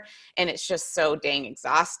there. And it's just so dang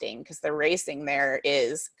exhausting, because the racing there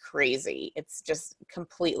is crazy. It's just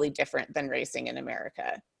completely different than racing in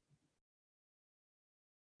America.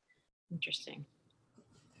 Interesting.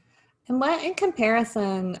 And what, in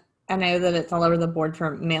comparison, I know that it's all over the board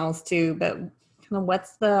for males too, but kind of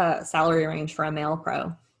what's the salary range for a male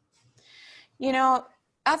pro? You know,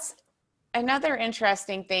 that's another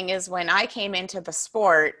interesting thing, is when I came into the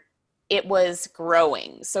sport, it was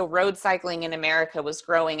growing. So road cycling in America was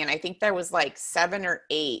growing. And I think there was like 7 or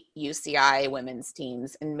 8 UCI women's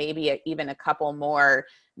teams, and maybe even a couple more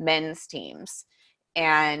men's teams.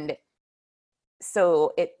 And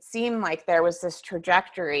so it seemed like there was this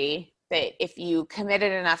trajectory that if you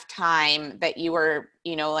committed enough time, that you were,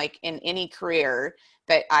 you know, like in any career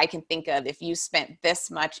that I can think of, if you spent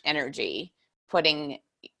this much energy putting,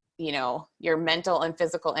 you know, your mental and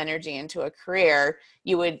physical energy into a career,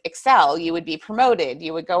 you would excel, you would be promoted,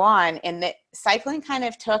 you would go on. And that cycling kind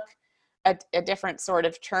of took a different sort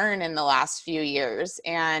of turn in the last few years.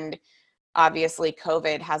 And obviously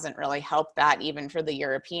COVID hasn't really helped that, even for the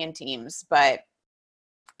European teams. But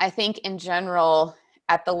I think in general,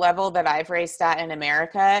 at the level that I've raced at in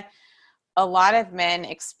America, a lot of men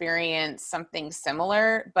experience something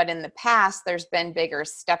similar, but in the past, there's been bigger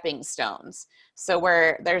stepping stones. So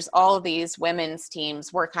where there's all of these women's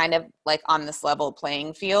teams, we're kind of like on this level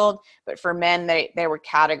playing field, but for men, they were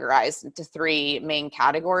categorized into 3 main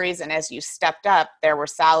categories. And as you stepped up, there were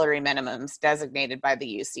salary minimums designated by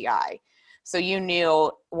the UCI. So you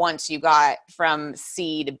knew once you got from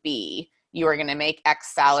C to B, you were going to make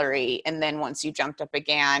X salary. And then once you jumped up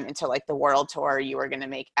again into like the world tour, you were going to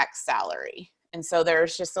make X salary. And so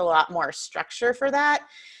there's just a lot more structure for that.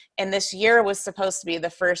 And this year was supposed to be the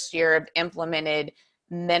first year of implemented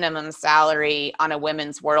minimum salary on a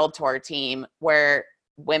women's world tour team, where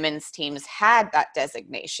women's teams had that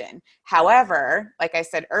designation. However, like I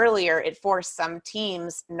said earlier, it forced some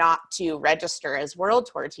teams not to register as world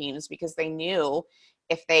tour teams, because they knew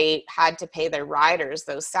if they had to pay their riders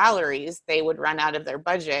those salaries, they would run out of their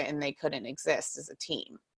budget and they couldn't exist as a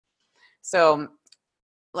team. So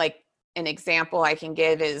like an example I can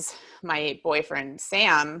give is my boyfriend,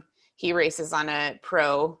 Sam. He races on a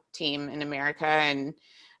pro team in America and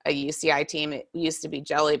a UCI team. It used to be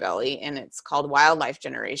Jelly Belly, and it's called Wildlife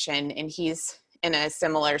Generation. And he's in a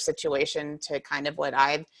similar situation to kind of what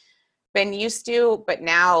I've been used to, but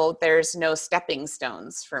now there's no stepping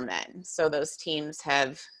stones for men. So those teams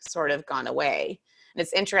have sort of gone away. And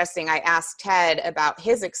it's interesting, I asked Ted about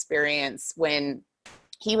his experience when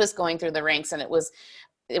he was going through the ranks, and it was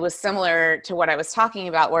similar to what I was talking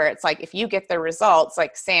about, where it's like, if you get the results,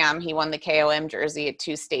 like Sam, he won the KOM jersey at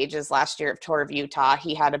 2 stages last year of Tour of Utah.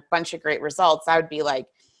 He had a bunch of great results. I would be like,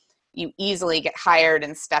 you easily get hired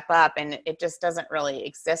and step up, and it just doesn't really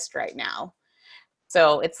exist right now.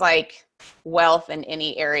 So it's like wealth in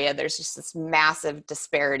any area. There's just this massive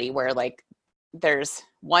disparity where like there's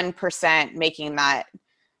 1% making that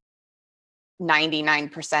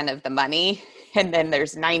 99% of the money, and then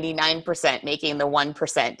there's 99% making the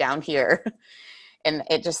 1% down here. And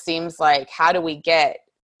it just seems like, how do we get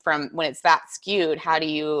from, when it's that skewed, how do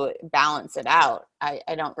you balance it out? I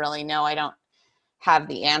don't really know. I don't have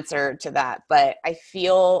the answer to that, but I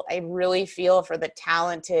really feel for the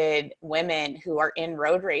talented women who are in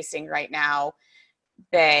road racing right now,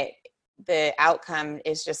 that the outcome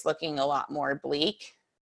is just looking a lot more bleak,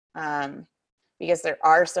 because there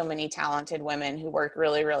are so many talented women who work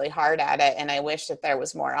really, really hard at it. And I wish that there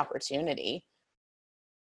was more opportunity.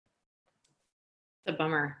 It's a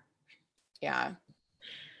bummer. Yeah.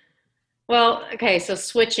 Well, okay. So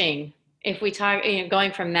switching, if we talk,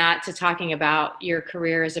 going from that to talking about your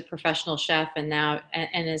career as a professional chef and now,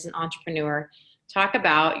 and as an entrepreneur, talk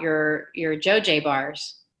about your JoJ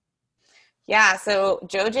bars. Yeah. So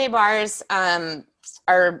JoJ bars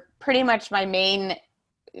are pretty much my main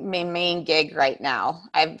gig right now.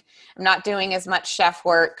 I'm not doing as much chef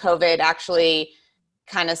work. COVID actually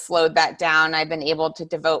kind of slowed that down. I've been able to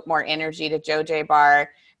devote more energy to JoJ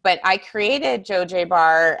Bar, But I created Joe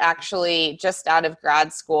Bar actually just out of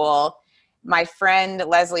grad school. My friend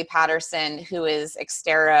Leslie Patterson, who is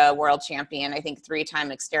Xterra world champion, I think 3-time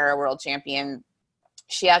Xterra world champion,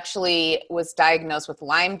 she actually was diagnosed with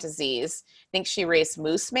Lyme disease. I think she raced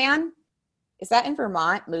Mooseman. Is that in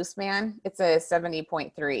Vermont, Mooseman? It's a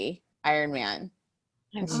 70.3 Ironman.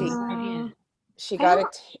 And she got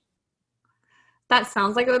it. That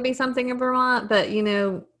sounds like it would be something in Vermont, but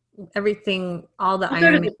everything, all the I'll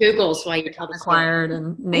go to Ironman the Googles while you tell the story. acquired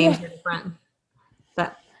and names are different.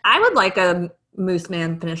 But I would like a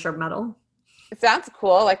Mooseman finisher medal. It sounds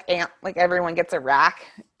cool. Like everyone gets a rack,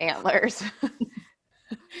 antlers.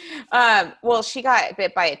 Well, she got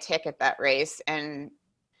bit by a tick at that race and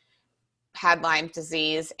had Lyme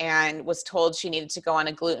disease and was told she needed to go on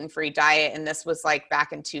a gluten-free diet. And this was like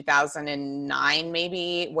back in 2009,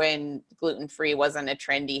 maybe, when gluten-free wasn't a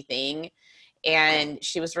trendy thing. And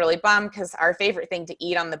she was really bummed because our favorite thing to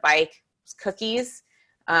eat on the bike was cookies.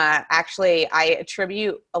 Actually, I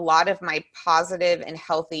attribute a lot of my positive and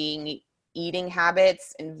healthy eating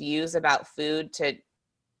habits and views about food to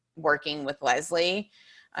working with Leslie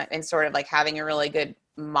and sort of like having a really good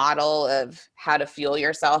model of how to fuel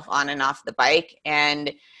yourself on and off the bike.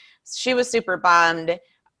 And she was super bummed.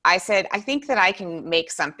 I said, I think that I can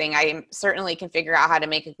make something. I certainly can figure out how to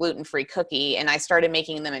make a gluten-free cookie. And I started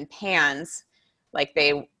making them in pans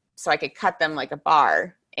so I could cut them like a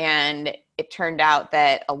bar. And it turned out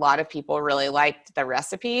that a lot of people really liked the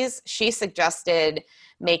recipes. She suggested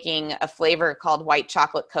making a flavor called white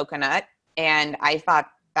chocolate coconut. And I thought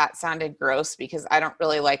that sounded gross because I don't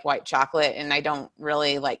really like white chocolate and I don't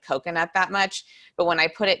really like coconut that much. But when I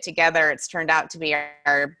put it together, it's turned out to be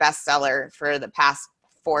our bestseller for the past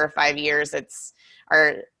 4 or 5 years. It's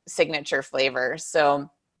our signature flavor. So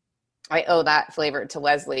I owe that flavor to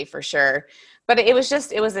Leslie for sure. But it was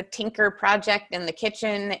a tinker project in the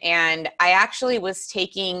kitchen. And I actually was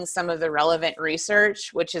taking some of the relevant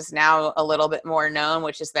research, which is now a little bit more known,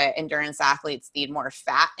 which is that endurance athletes need more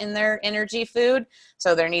fat in their energy food.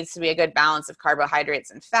 So there needs to be a good balance of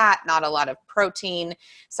carbohydrates and fat, not a lot of protein.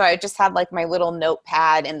 So I just had like my little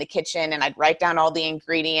notepad in the kitchen and I'd write down all the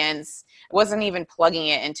ingredients. I wasn't even plugging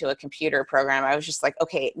it into a computer program. I was just like,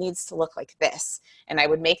 okay, it needs to look like this. And I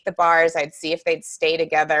would make the bars. I'd see if they'd stay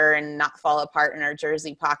together and not fall apart in our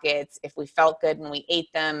jersey pockets, if we felt good when we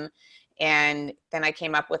ate them. And then I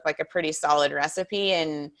came up with like a pretty solid recipe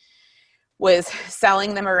and was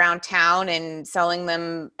selling them around town and selling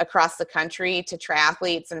them across the country to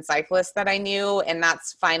triathletes and cyclists that I knew. And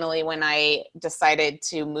that's finally when I decided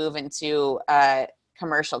to move into a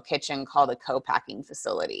commercial kitchen called a co-packing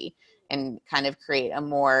facility and kind of create a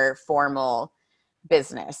more formal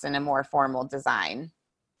business and a more formal design.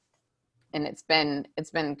 And it's been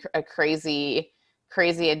a crazy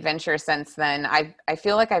adventure since then. I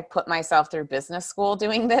feel like I've put myself through business school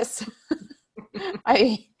doing this.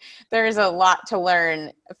 There's a lot to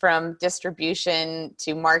learn, from distribution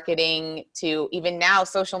to marketing to even now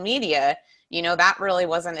social media. That really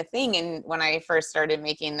wasn't a thing when I first started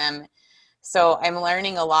making them. So I'm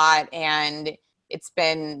learning a lot, and it's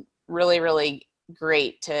been really, really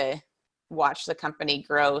great to watch the company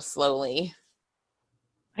grow slowly.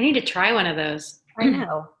 I need to try one of those. I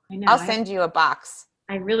know. I'll send you a box.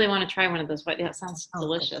 I really want to try one of those. But that sounds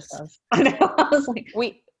delicious. I know. I was like,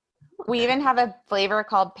 we even have a flavor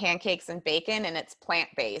called pancakes and bacon, and it's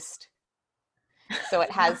plant-based. So it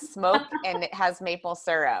has smoke and it has maple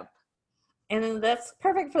syrup. and that's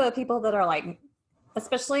perfect for the people that are like,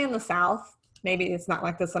 especially in the South. Maybe it's not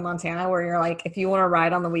like this in Montana, where you're like, if you want to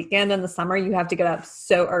ride on the weekend in the summer, you have to get up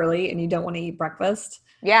so early and you don't want to eat breakfast.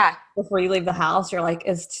 Yeah. Before you leave the house, you're like,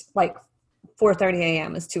 it's like 4:30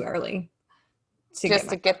 a.m. is too early. To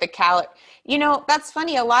get the calorie. That's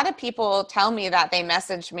funny. A lot of people tell me that. They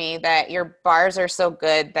message me that your bars are so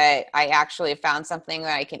good that I actually found something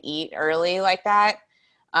that I can eat early like that.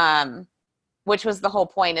 Which was the whole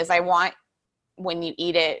point, is I want, when you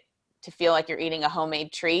eat it, to feel like you're eating a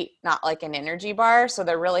homemade treat, not like an energy bar. So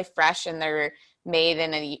they're really fresh and they're made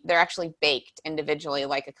they're actually baked individually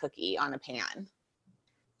like a cookie on a pan.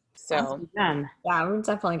 So yeah, we're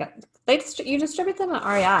definitely you distribute them at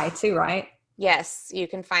REI too, right? Yes, you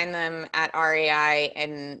can find them at REI,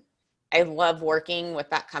 and I love working with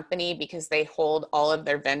that company because they hold all of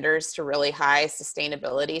their vendors to really high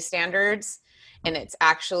sustainability standards. And it's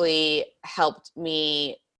actually helped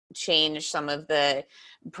me change some of the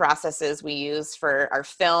processes we use for our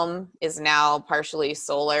film is now partially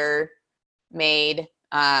solar made.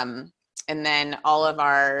 And then all of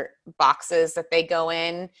our boxes that they go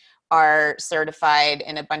in are certified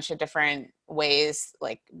in a bunch of different ways,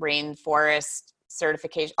 like rainforest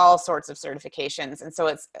certification, all sorts of certifications. And so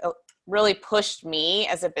it's really pushed me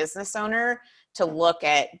as a business owner to look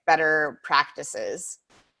at better practices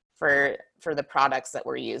for the products that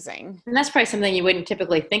we're using. And that's probably something you wouldn't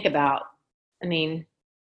typically think about. I mean,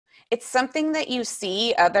 it's something that you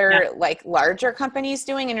see other like larger companies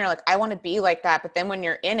doing and you're like, I want to be like that. But then when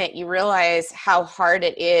you're in it, you realize how hard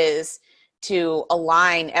it is to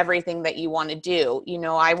align everything that you want to do. You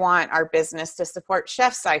know, I want our business to support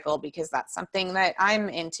Chef Cycle because that's something that I'm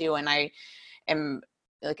into. And I am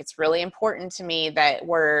like, it's really important to me that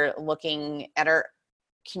we're looking at our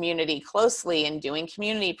community closely and doing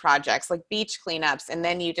community projects like beach cleanups. And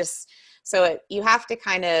then you have to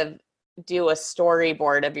kind of do a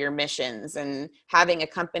storyboard of your missions, and having a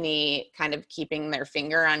company kind of keeping their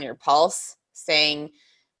finger on your pulse saying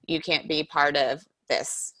you can't be part of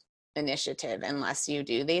this initiative unless you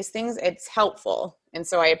do these things, it's helpful. And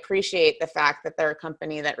so I appreciate the fact that they're a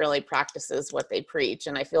company that really practices what they preach.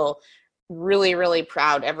 And I feel really, really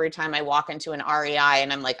proud every time I walk into an REI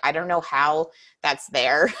and I'm like, I don't know how that's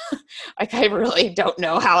there. Like, I really don't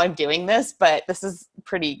know how I'm doing this, but this is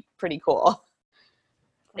pretty cool.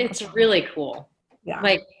 it's really cool. Yeah.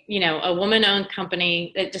 Like, you know, a woman-owned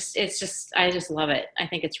company. I just love it. I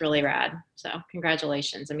think it's really rad. So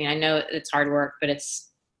congratulations. I mean, I know it's hard work, but it's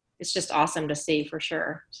just awesome to see for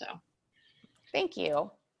sure. So thank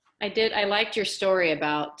you. I liked your story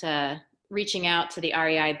about reaching out to the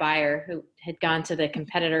REI buyer who had gone to the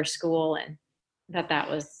competitor school, and that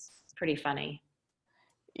was pretty funny.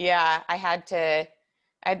 Yeah, I had to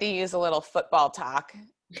use a little football talk.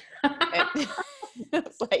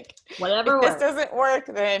 It's like, Whatever if this works. doesn't work,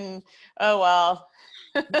 then oh well.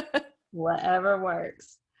 Whatever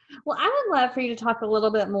works. Well, I would love for you to talk a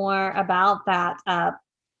little bit more about that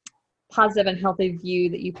positive and healthy view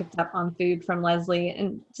that you picked up on food from Leslie,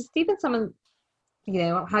 and just even some of, you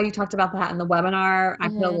know, how you talked about that in the webinar. I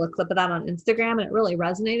put a little clip of that on Instagram, and it really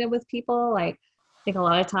resonated with people. Like, I think a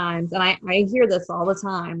lot of times, and I hear this all the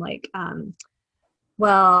time, like,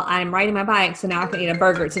 well, I'm riding my bike, so now I can eat a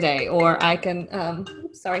burger today, or I can,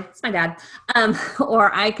 sorry, it's my dad,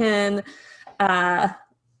 or I can,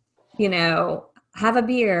 you know, have a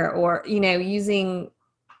beer, or, you know, using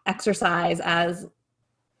exercise as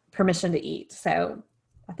permission to eat. So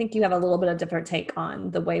I think you have a little bit of different take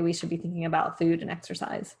on the way we should be thinking about food and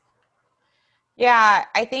exercise. Yeah,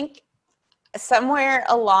 I think somewhere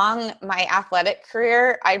along my athletic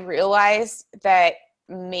career, I realized that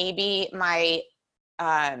maybe my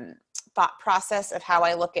thought process of how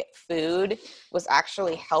I look at food was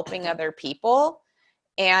actually helping other people.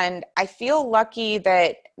 And I feel lucky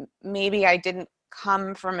that maybe I didn't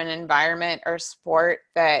come from an environment or sport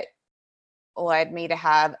that led me to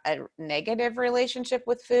have a negative relationship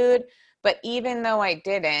with food. But even though I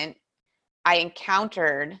didn't, I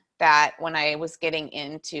encountered that when I was getting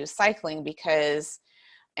into cycling because,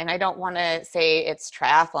 and I don't want to say it's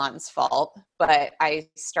triathlon's fault, but I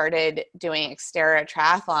started doing Xterra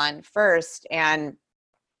Triathlon first, and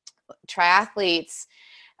triathletes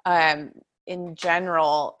in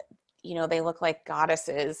general, you know, they look like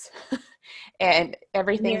goddesses and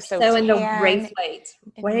everything's so into tan, race weight.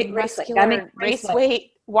 Race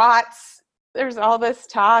weight, watts. There's all this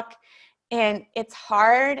talk. And it's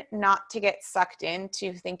hard not to get sucked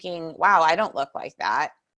into thinking, wow, I don't look like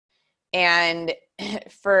that. And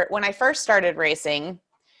for when I first started racing,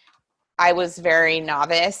 I was very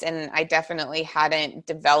novice, and I definitely hadn't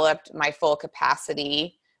developed my full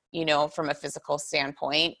capacity, you know, from a physical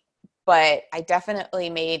standpoint. But I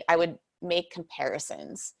would make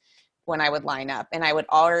comparisons when I would line up, and I would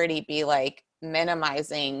already be like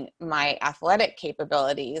minimizing my athletic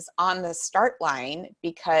capabilities on the start line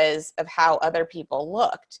because of how other people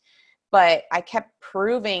looked. But I kept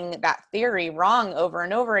proving that theory wrong over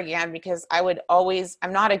and over again because I'm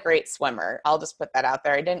not a great swimmer. I'll just put that out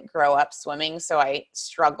there. I didn't grow up swimming, so I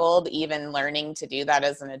struggled even learning to do that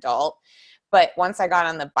as an adult. But once I got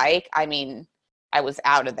on the bike, I mean, I was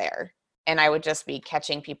out of there. And I would just be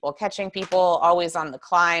catching people, always on the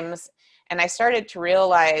climbs. And I started to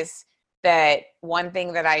realize that one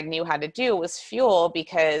thing that I knew how to do was fuel,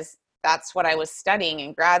 because that's what I was studying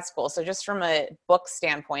in grad school. So just from a book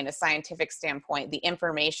standpoint, a scientific standpoint, the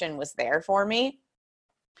information was there for me.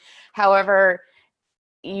 However,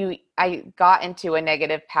 I got into a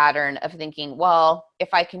negative pattern of thinking, well,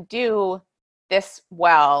 if I can do this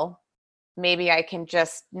well, maybe I can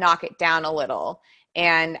just knock it down a little.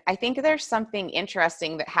 And I think there's something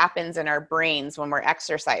interesting that happens in our brains when we're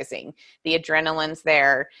exercising. The adrenaline's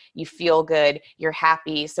there, you feel good, you're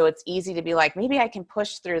happy. So it's easy to be like, maybe I can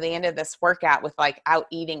push through the end of this workout without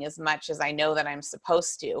eating as much as I know that I'm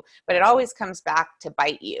supposed to. But it always comes back to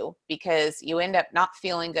bite you, because you end up not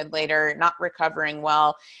feeling good later, not recovering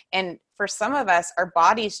well. And for some of us, our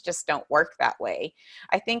bodies just don't work that way.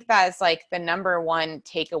 I think that is like the number one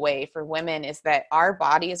takeaway for women, is that our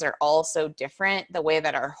bodies are all so different. The way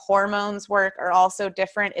that our hormones work are also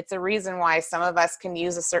different. It's a reason why some of us can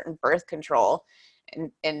use a certain birth control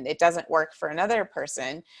and it doesn't work for another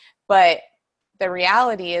person. But the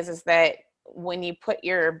reality is that when you put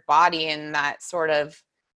your body in that sort of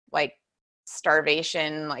like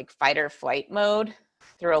starvation, like fight or flight mode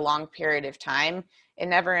through a long period of time, it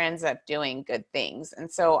never ends up doing good things.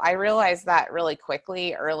 And so I realized that really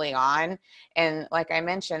quickly early on. And like I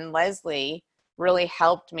mentioned, Leslie really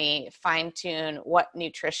helped me fine tune what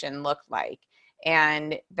nutrition looked like.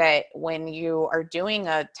 And that when you are doing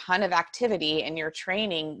a ton of activity and you're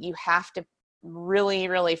training, you have to really,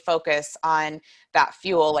 really focus on that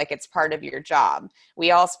fuel like it's part of your job. We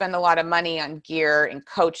all spend a lot of money on gear and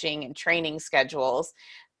coaching and training schedules,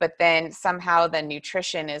 but then somehow the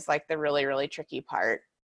nutrition is like the really, really tricky part.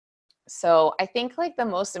 So I think like the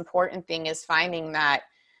most important thing is finding that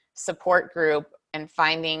support group and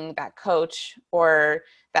finding that coach or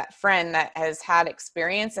that friend that has had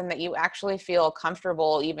experience and that you actually feel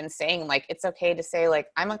comfortable even saying, like, it's okay to say, like,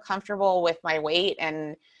 I'm uncomfortable with my weight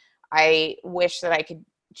and I wish that I could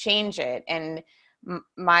change it. And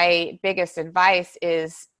my biggest advice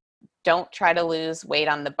is don't try to lose weight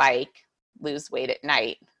on the bike, lose weight at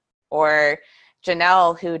night. Or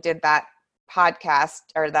Janelle, who did that podcast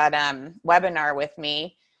or that webinar with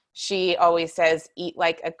me, she always says, eat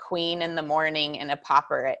like a queen in the morning and a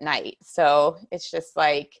pauper at night. So it's just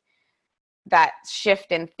like that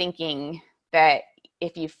shift in thinking that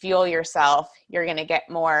if you fuel yourself, you're going to get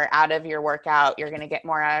more out of your workout, you're going to get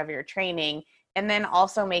more out of your training. And then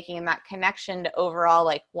also making that connection to overall,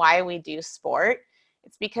 like, why we do sport.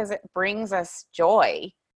 It's because it brings us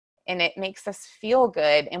joy and it makes us feel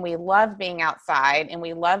good. And we love being outside and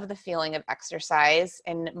we love the feeling of exercise.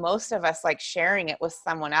 And most of us like sharing it with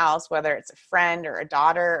someone else, whether it's a friend or a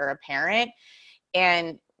daughter or a parent.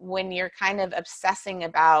 And when you're kind of obsessing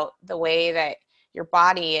about the way that your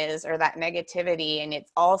body is or that negativity and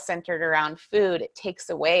it's all centered around food, it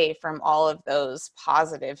takes away from all of those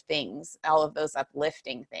positive things, all of those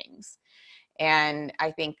uplifting things. And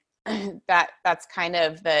I think that's kind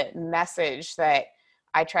of the message that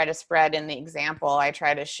I try to spread in the example I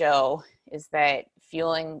try to show, is that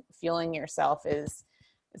fueling yourself is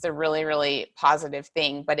a really, really positive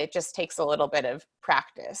thing, but it just takes a little bit of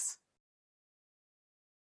practice.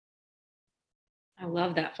 I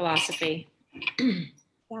love that philosophy.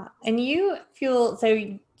 Yeah. And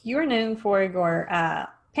you're known for your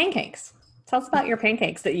pancakes. Tell us about your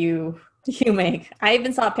pancakes that you make. I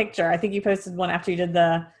even saw a picture. I think you posted one after you did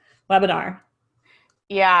the webinar.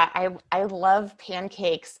 Yeah, I love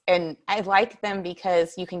pancakes, and I like them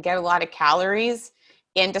because you can get a lot of calories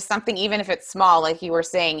into something, even if it's small, like you were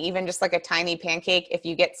saying, even just like a tiny pancake. If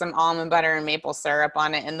you get some almond butter and maple syrup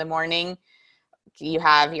on it in the morning, you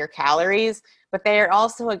have your calories. But they are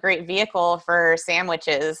also a great vehicle for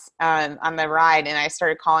sandwiches on the ride, and I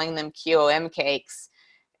started calling them QOM cakes.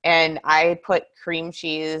 And I put cream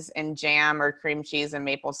cheese and jam or cream cheese and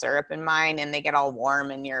maple syrup in mine, and they get all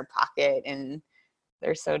warm in your pocket, and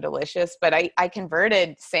they're so delicious. But I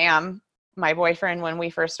converted Sam, my boyfriend, when we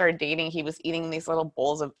first started dating. He was eating these little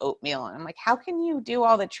bowls of oatmeal. And I'm like, how can you do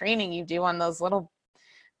all the training you do on those little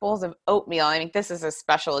bowls of oatmeal? I mean, this is a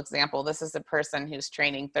special example. This is a person who's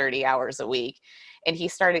training 30 hours a week. And he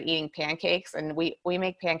started eating pancakes, and we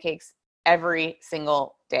make pancakes every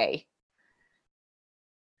single day.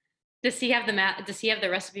 Does he have the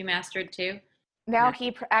recipe mastered too? Now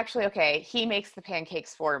he makes the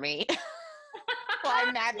pancakes for me. Well,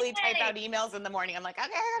 I madly type out emails in the morning. I'm like,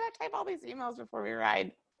 okay, I gotta type all these emails before we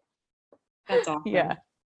ride. That's awesome. Yeah.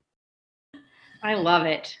 I love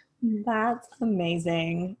it. That's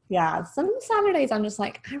amazing. Yeah. Some Saturdays I'm just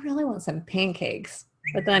like, I really want some pancakes,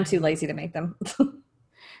 but then I'm too lazy to make them.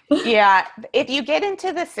 Yeah. If you get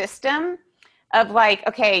into the system of like,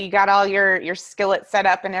 okay, you got all your skillet set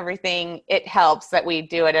up and everything, it helps that we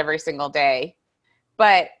do it every single day.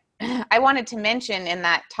 But I wanted to mention in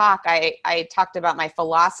that talk, I talked about my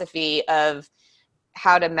philosophy of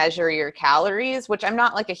how to measure your calories, which I'm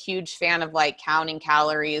not like a huge fan of like counting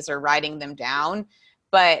calories or writing them down.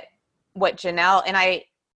 But what Janelle and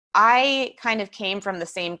I kind of came from the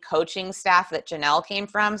same coaching staff that Janelle came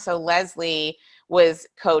from. So Leslie was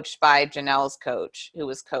coached by Janelle's coach, who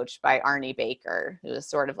was coached by Arnie Baker, who is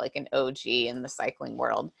sort of like an OG in the cycling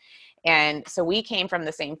world. And so we came from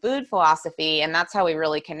the same food philosophy, and that's how we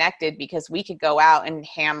really connected, because we could go out and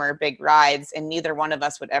hammer big rides and neither one of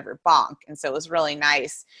us would ever bonk. And so it was really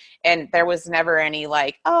nice. And there was never any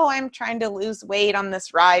like, oh, I'm trying to lose weight on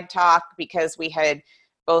this ride talk, because we had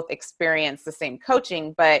both experienced the same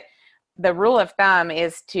coaching. But the rule of thumb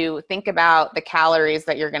is to think about the calories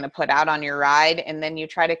that you're going to put out on your ride, and then you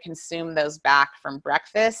try to consume those back from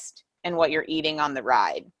breakfast and what you're eating on the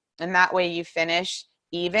ride. And that way you finish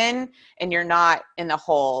even and you're not in a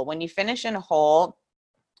hole. When you finish in a hole,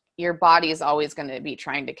 your body is always going to be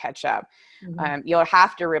trying to catch up. Mhm. You'll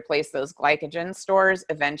have to replace those glycogen stores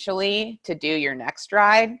eventually to do your next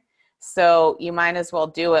ride. So you might as well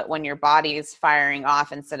do it when your body is firing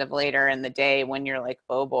off, instead of later in the day when you're like,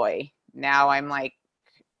 oh boy, now I'm like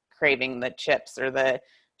craving the chips or the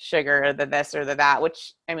sugar or the this or the that,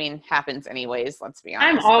 which I mean happens anyways, let's be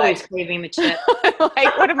honest. I'm always craving the chip.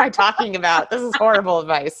 Like, what am I talking about? This is horrible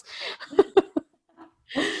advice.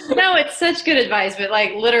 No, it's such good advice, but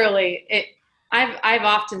like literally, I've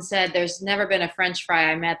often said there's never been a French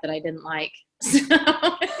fry I met that I didn't like. So,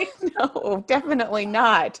 No, definitely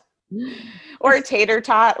not. Or a tater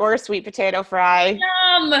tot or a sweet potato fry.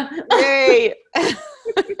 yum. Yay.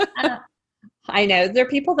 I know there are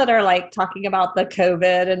people that are like talking about the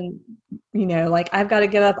COVID and, you know, like I've got to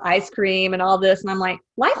give up ice cream and all this. And I'm like,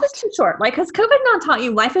 life is too short. Like, has COVID not taught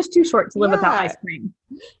you life is too short to live without Yeah. ice cream?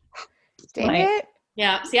 Dang Like, it.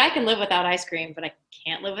 Yeah, see, I can live without ice cream, but I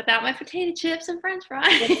can't live without my potato chips and French you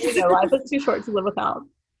fries. know, life is too short to live without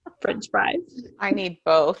French fries. I need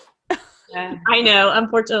both. Yeah, I know.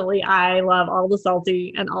 Unfortunately, I love all the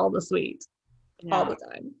salty and all the sweet all the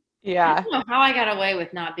time. I Yeah. don't know how I got away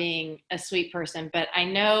with not being a sweet person, but I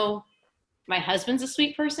know my husband's a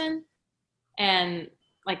sweet person, and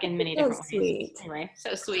like in many So different ways. sweet. Anyway,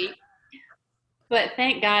 so sweet. But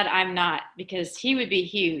thank God I'm not, because he would be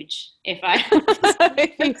huge if I.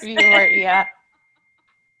 You were, yeah.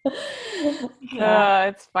 Yeah.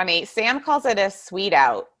 It's funny. Sam calls it a sweet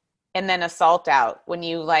out and then a salt out. When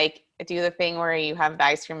you like do the thing where you have the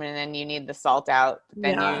ice cream and then you need the salt out, but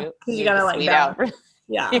then Yeah, you 'cause you need gotta, the like, sweet balance. out.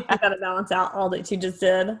 Yeah, Yeah. you got to balance out all that you just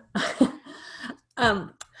did.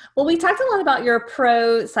 Well, we talked a lot about your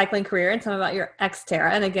pro cycling career and some about your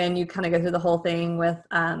Xterra, and again, you kind of go through the whole thing with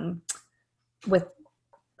on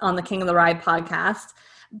the King of the Ride podcast.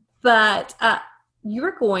 But you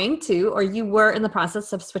were going to, or you were in the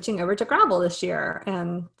process of switching over to gravel this year,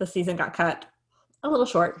 and the season got cut a little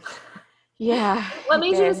short. Yeah. What it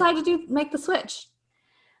made you did. decide to make the switch?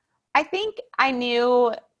 I think I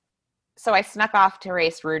knew. So I snuck off to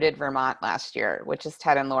race Rooted Vermont last year, which is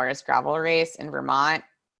Ted and Laura's gravel race in Vermont.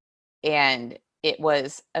 And it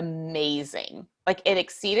was amazing. Like, it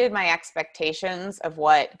exceeded my expectations of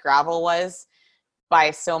what gravel was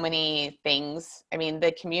by so many things. I mean,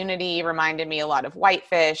 the community reminded me a lot of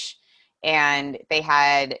Whitefish, and they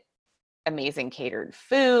had amazing catered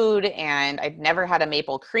food, and I'd never had a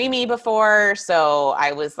maple creamy before, so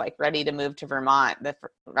I was like ready to move to Vermont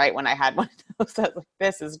right when I had one of those. I was like,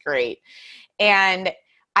 this is great. And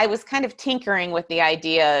I was kind of tinkering with the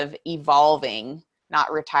idea of evolving,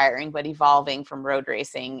 not retiring, but evolving from road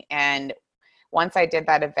racing. And once I did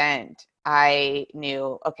that event, I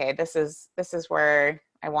knew, okay, this is where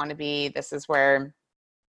I want to be. This is where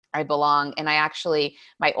I belong. And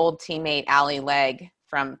my old teammate, Allie Legg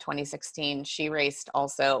from 2016, she raced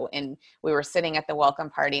also. And we were sitting at the welcome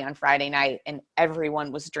party on Friday night, and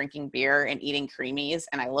everyone was drinking beer and eating creamies.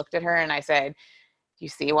 And I looked at her and I said, you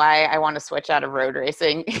see why I want to switch out of road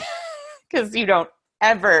racing? Because you don't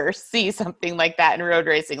ever see something like that in road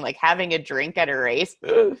racing, like having a drink at a race.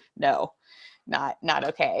 No, not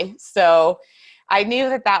okay. So I knew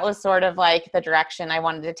that was sort of like the direction I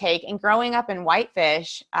wanted to take. And growing up in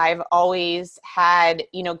Whitefish, I've always had,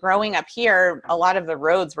 growing up here, a lot of the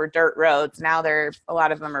roads were dirt roads. Now a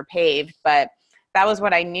lot of them are paved, but that was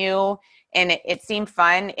what I knew. And it seemed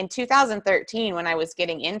fun. In 2013, when I was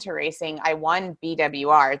getting into racing, I won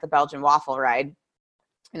BWR, the Belgian Waffle Ride.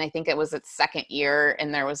 And I think it was its second year,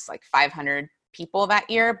 and there was like 500 people that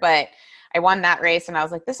year. But I won that race, and I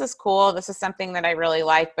was like, this is cool. This is something that I really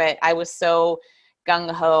like. But I was so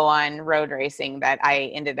gung-ho on road racing that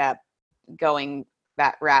I ended up going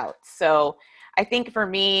that route. So I think for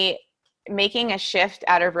me, making a shift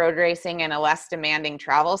out of road racing and a less demanding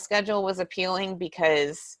travel schedule was appealing,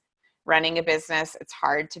 because running a business, it's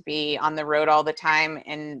hard to be on the road all the time.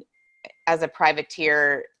 And as a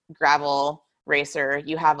privateer gravel racer,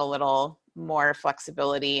 you have a little more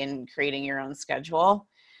flexibility in creating your own schedule.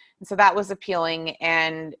 And so that was appealing.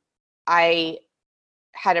 And I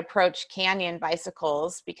had approached Canyon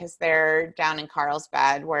Bicycles because they're down in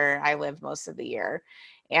Carlsbad where I live most of the year.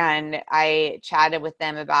 And I chatted with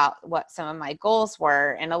them about what some of my goals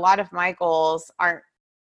were. And a lot of my goals aren't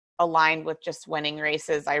aligned with just winning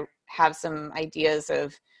races. I have some ideas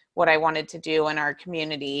of what I wanted to do in our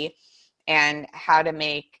community and how to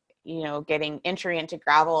make, getting entry into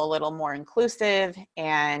gravel a little more inclusive.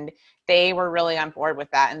 And they were really on board with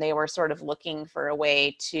that. And they were sort of looking for a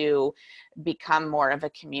way to become more of a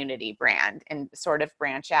community brand and sort of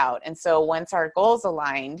branch out. And so once our goals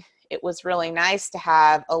aligned, it was really nice to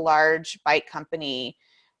have a large bike company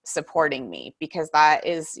supporting me, because that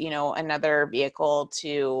is, another vehicle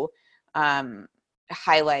to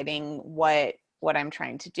highlighting what I'm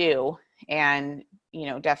trying to do, and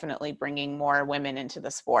definitely bringing more women into the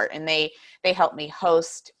sport. And they helped me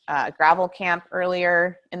host a gravel camp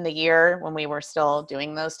earlier in the year when we were still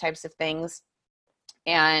doing those types of things,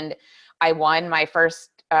 and I won my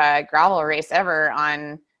first gravel race ever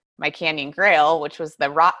on my Canyon Grail, which was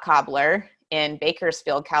the Rock Cobbler in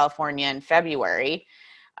Bakersfield, California in February,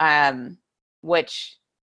 which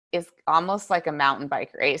is almost like a mountain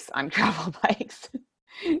bike race on gravel bikes.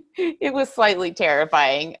 It was slightly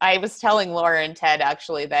terrifying. I was telling Laura and Ted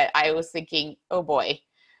actually that I was thinking, oh boy,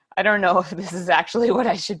 I don't know if this is actually what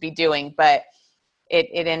I should be doing, but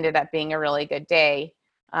it ended up being a really good day.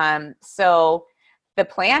 So the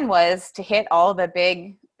plan was to hit all the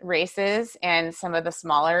big races and some of the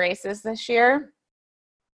smaller races this year.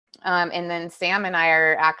 And then Sam and I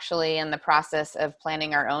are actually in the process of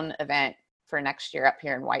planning our own event for next year up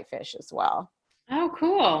here in Whitefish as well. Oh,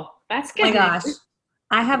 cool. That's good. Oh my gosh.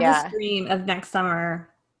 I have Yeah. this dream of next summer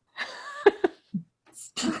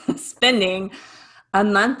spending a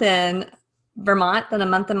month in Vermont, then a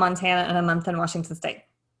month in Montana, and a month in Washington State.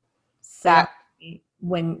 So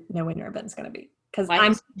when no winter event's going to be, because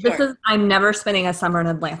I'm never spending a summer in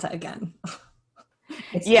Atlanta again.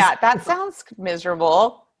 That sounds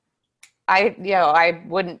miserable. I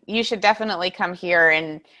wouldn't. You should definitely come here,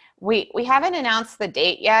 and we haven't announced the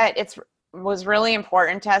date yet. It was really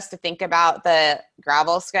important to us to think about the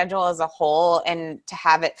gravel schedule as a whole and to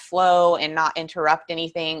have it flow and not interrupt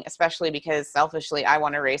anything, especially because selfishly I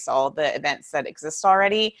want to race all the events that exist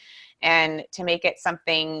already, and to make it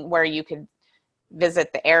something where you could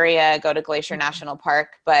visit the area, go to Glacier National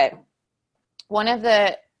Park. But one of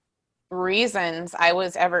the reasons I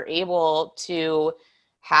was ever able to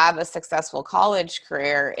have a successful college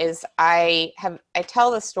career is I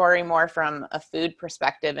tell the story more from a food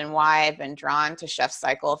perspective, and why I've been drawn to Chef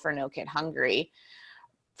Cycle for No Kid Hungry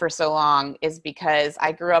for so long is because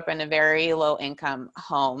I grew up in a very low income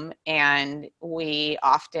home, and we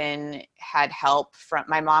often had help from,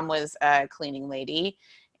 my mom was a cleaning lady,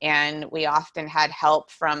 and we often had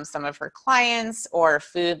help from some of her clients or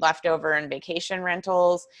food left over in vacation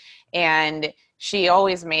rentals. And she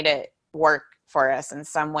always made it work for us in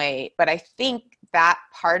some way. But I think that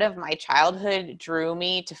part of my childhood drew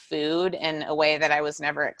me to food in a way that I was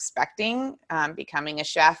never expecting, becoming a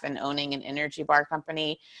chef and owning an energy bar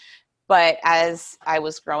company. But as I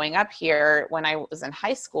was growing up here, when I was in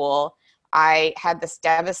high school, I had this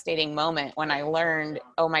devastating moment when I learned,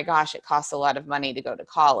 oh my gosh, it costs a lot of money to go to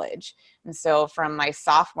college. And so from my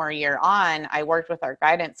sophomore year on, I worked with our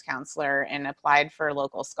guidance counselor and applied for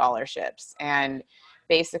local scholarships and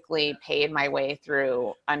basically paid my way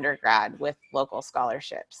through undergrad with local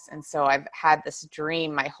scholarships. And so I've had this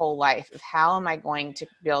dream my whole life of how am I going to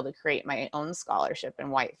be able to create my own scholarship in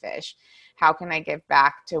Whitefish? How can I give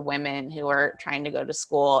back to women who are trying to go to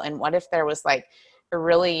school? And what if there was like a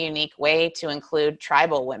really unique way to include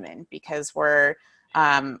tribal women, because we're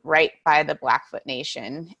right by the Blackfoot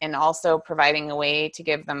Nation, and also providing a way to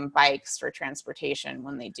give them bikes for transportation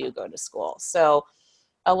when they do go to school. So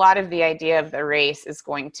a lot of the idea of the race is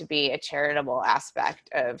going to be a charitable aspect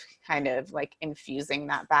of kind of like infusing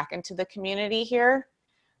that back into the community here.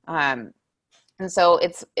 And so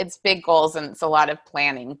it's big goals and it's a lot of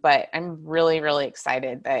planning, but I'm really, really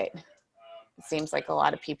excited that it seems like a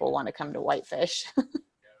lot of people want to come to Whitefish.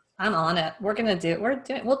 I'm on it. We're going to do it.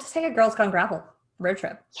 We'll just take a Girls Gone Gravel road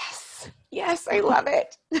trip. Yes, I love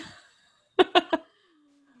it.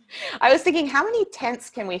 I was thinking, how many tents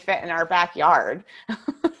can we fit in our backyard?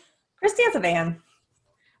 Christy has a van.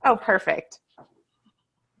 Oh, perfect.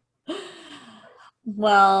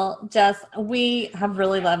 Well, Jess, we have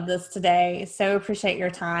really loved this today. So appreciate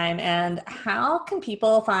your time. And how can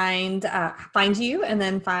people find you and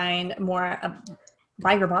then find more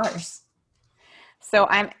by your bars? So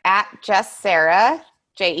I'm at Jess Serra,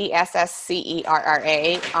 JESSCERRA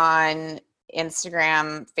on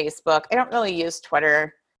Instagram, Facebook. I don't really use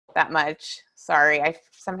Twitter that much. Sorry,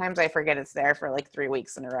 sometimes I forget it's there for like 3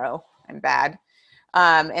 weeks in a row. I'm bad.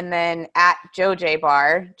 And then at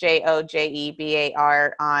JoJBar,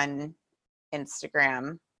 JoJeBar on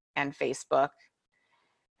Instagram and Facebook,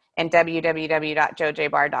 and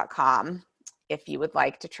www.jojbar.com. If you would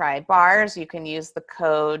like to try bars, you can use the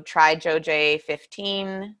code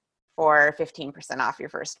TRYJOJ15 for 15% off your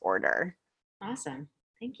first order. Awesome.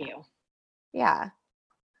 Thank you. Yeah.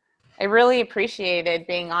 I really appreciated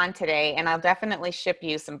being on today, and I'll definitely ship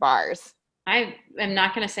you some bars. I am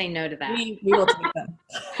not going to say no to that. We will take them.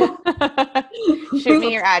 Shoot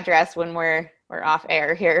me your address when we're off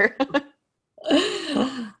air here.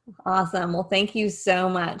 Awesome. Well, thank you so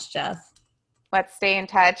much, Jess. Let's stay in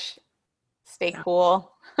touch. Stay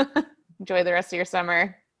cool. Enjoy the rest of your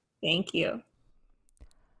summer. Thank you.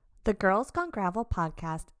 The Girls Gone Gravel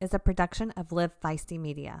podcast is a production of Live Feisty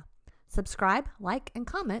Media. Subscribe, like, and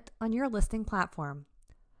comment on your listening platform.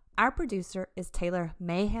 Our producer is Taylor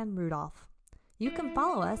Mahan Rudolph. You can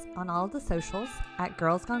follow us on all of the socials at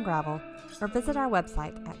Girls Gone Gravel or visit our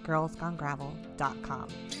website at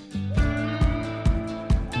girlsgonegravel.com.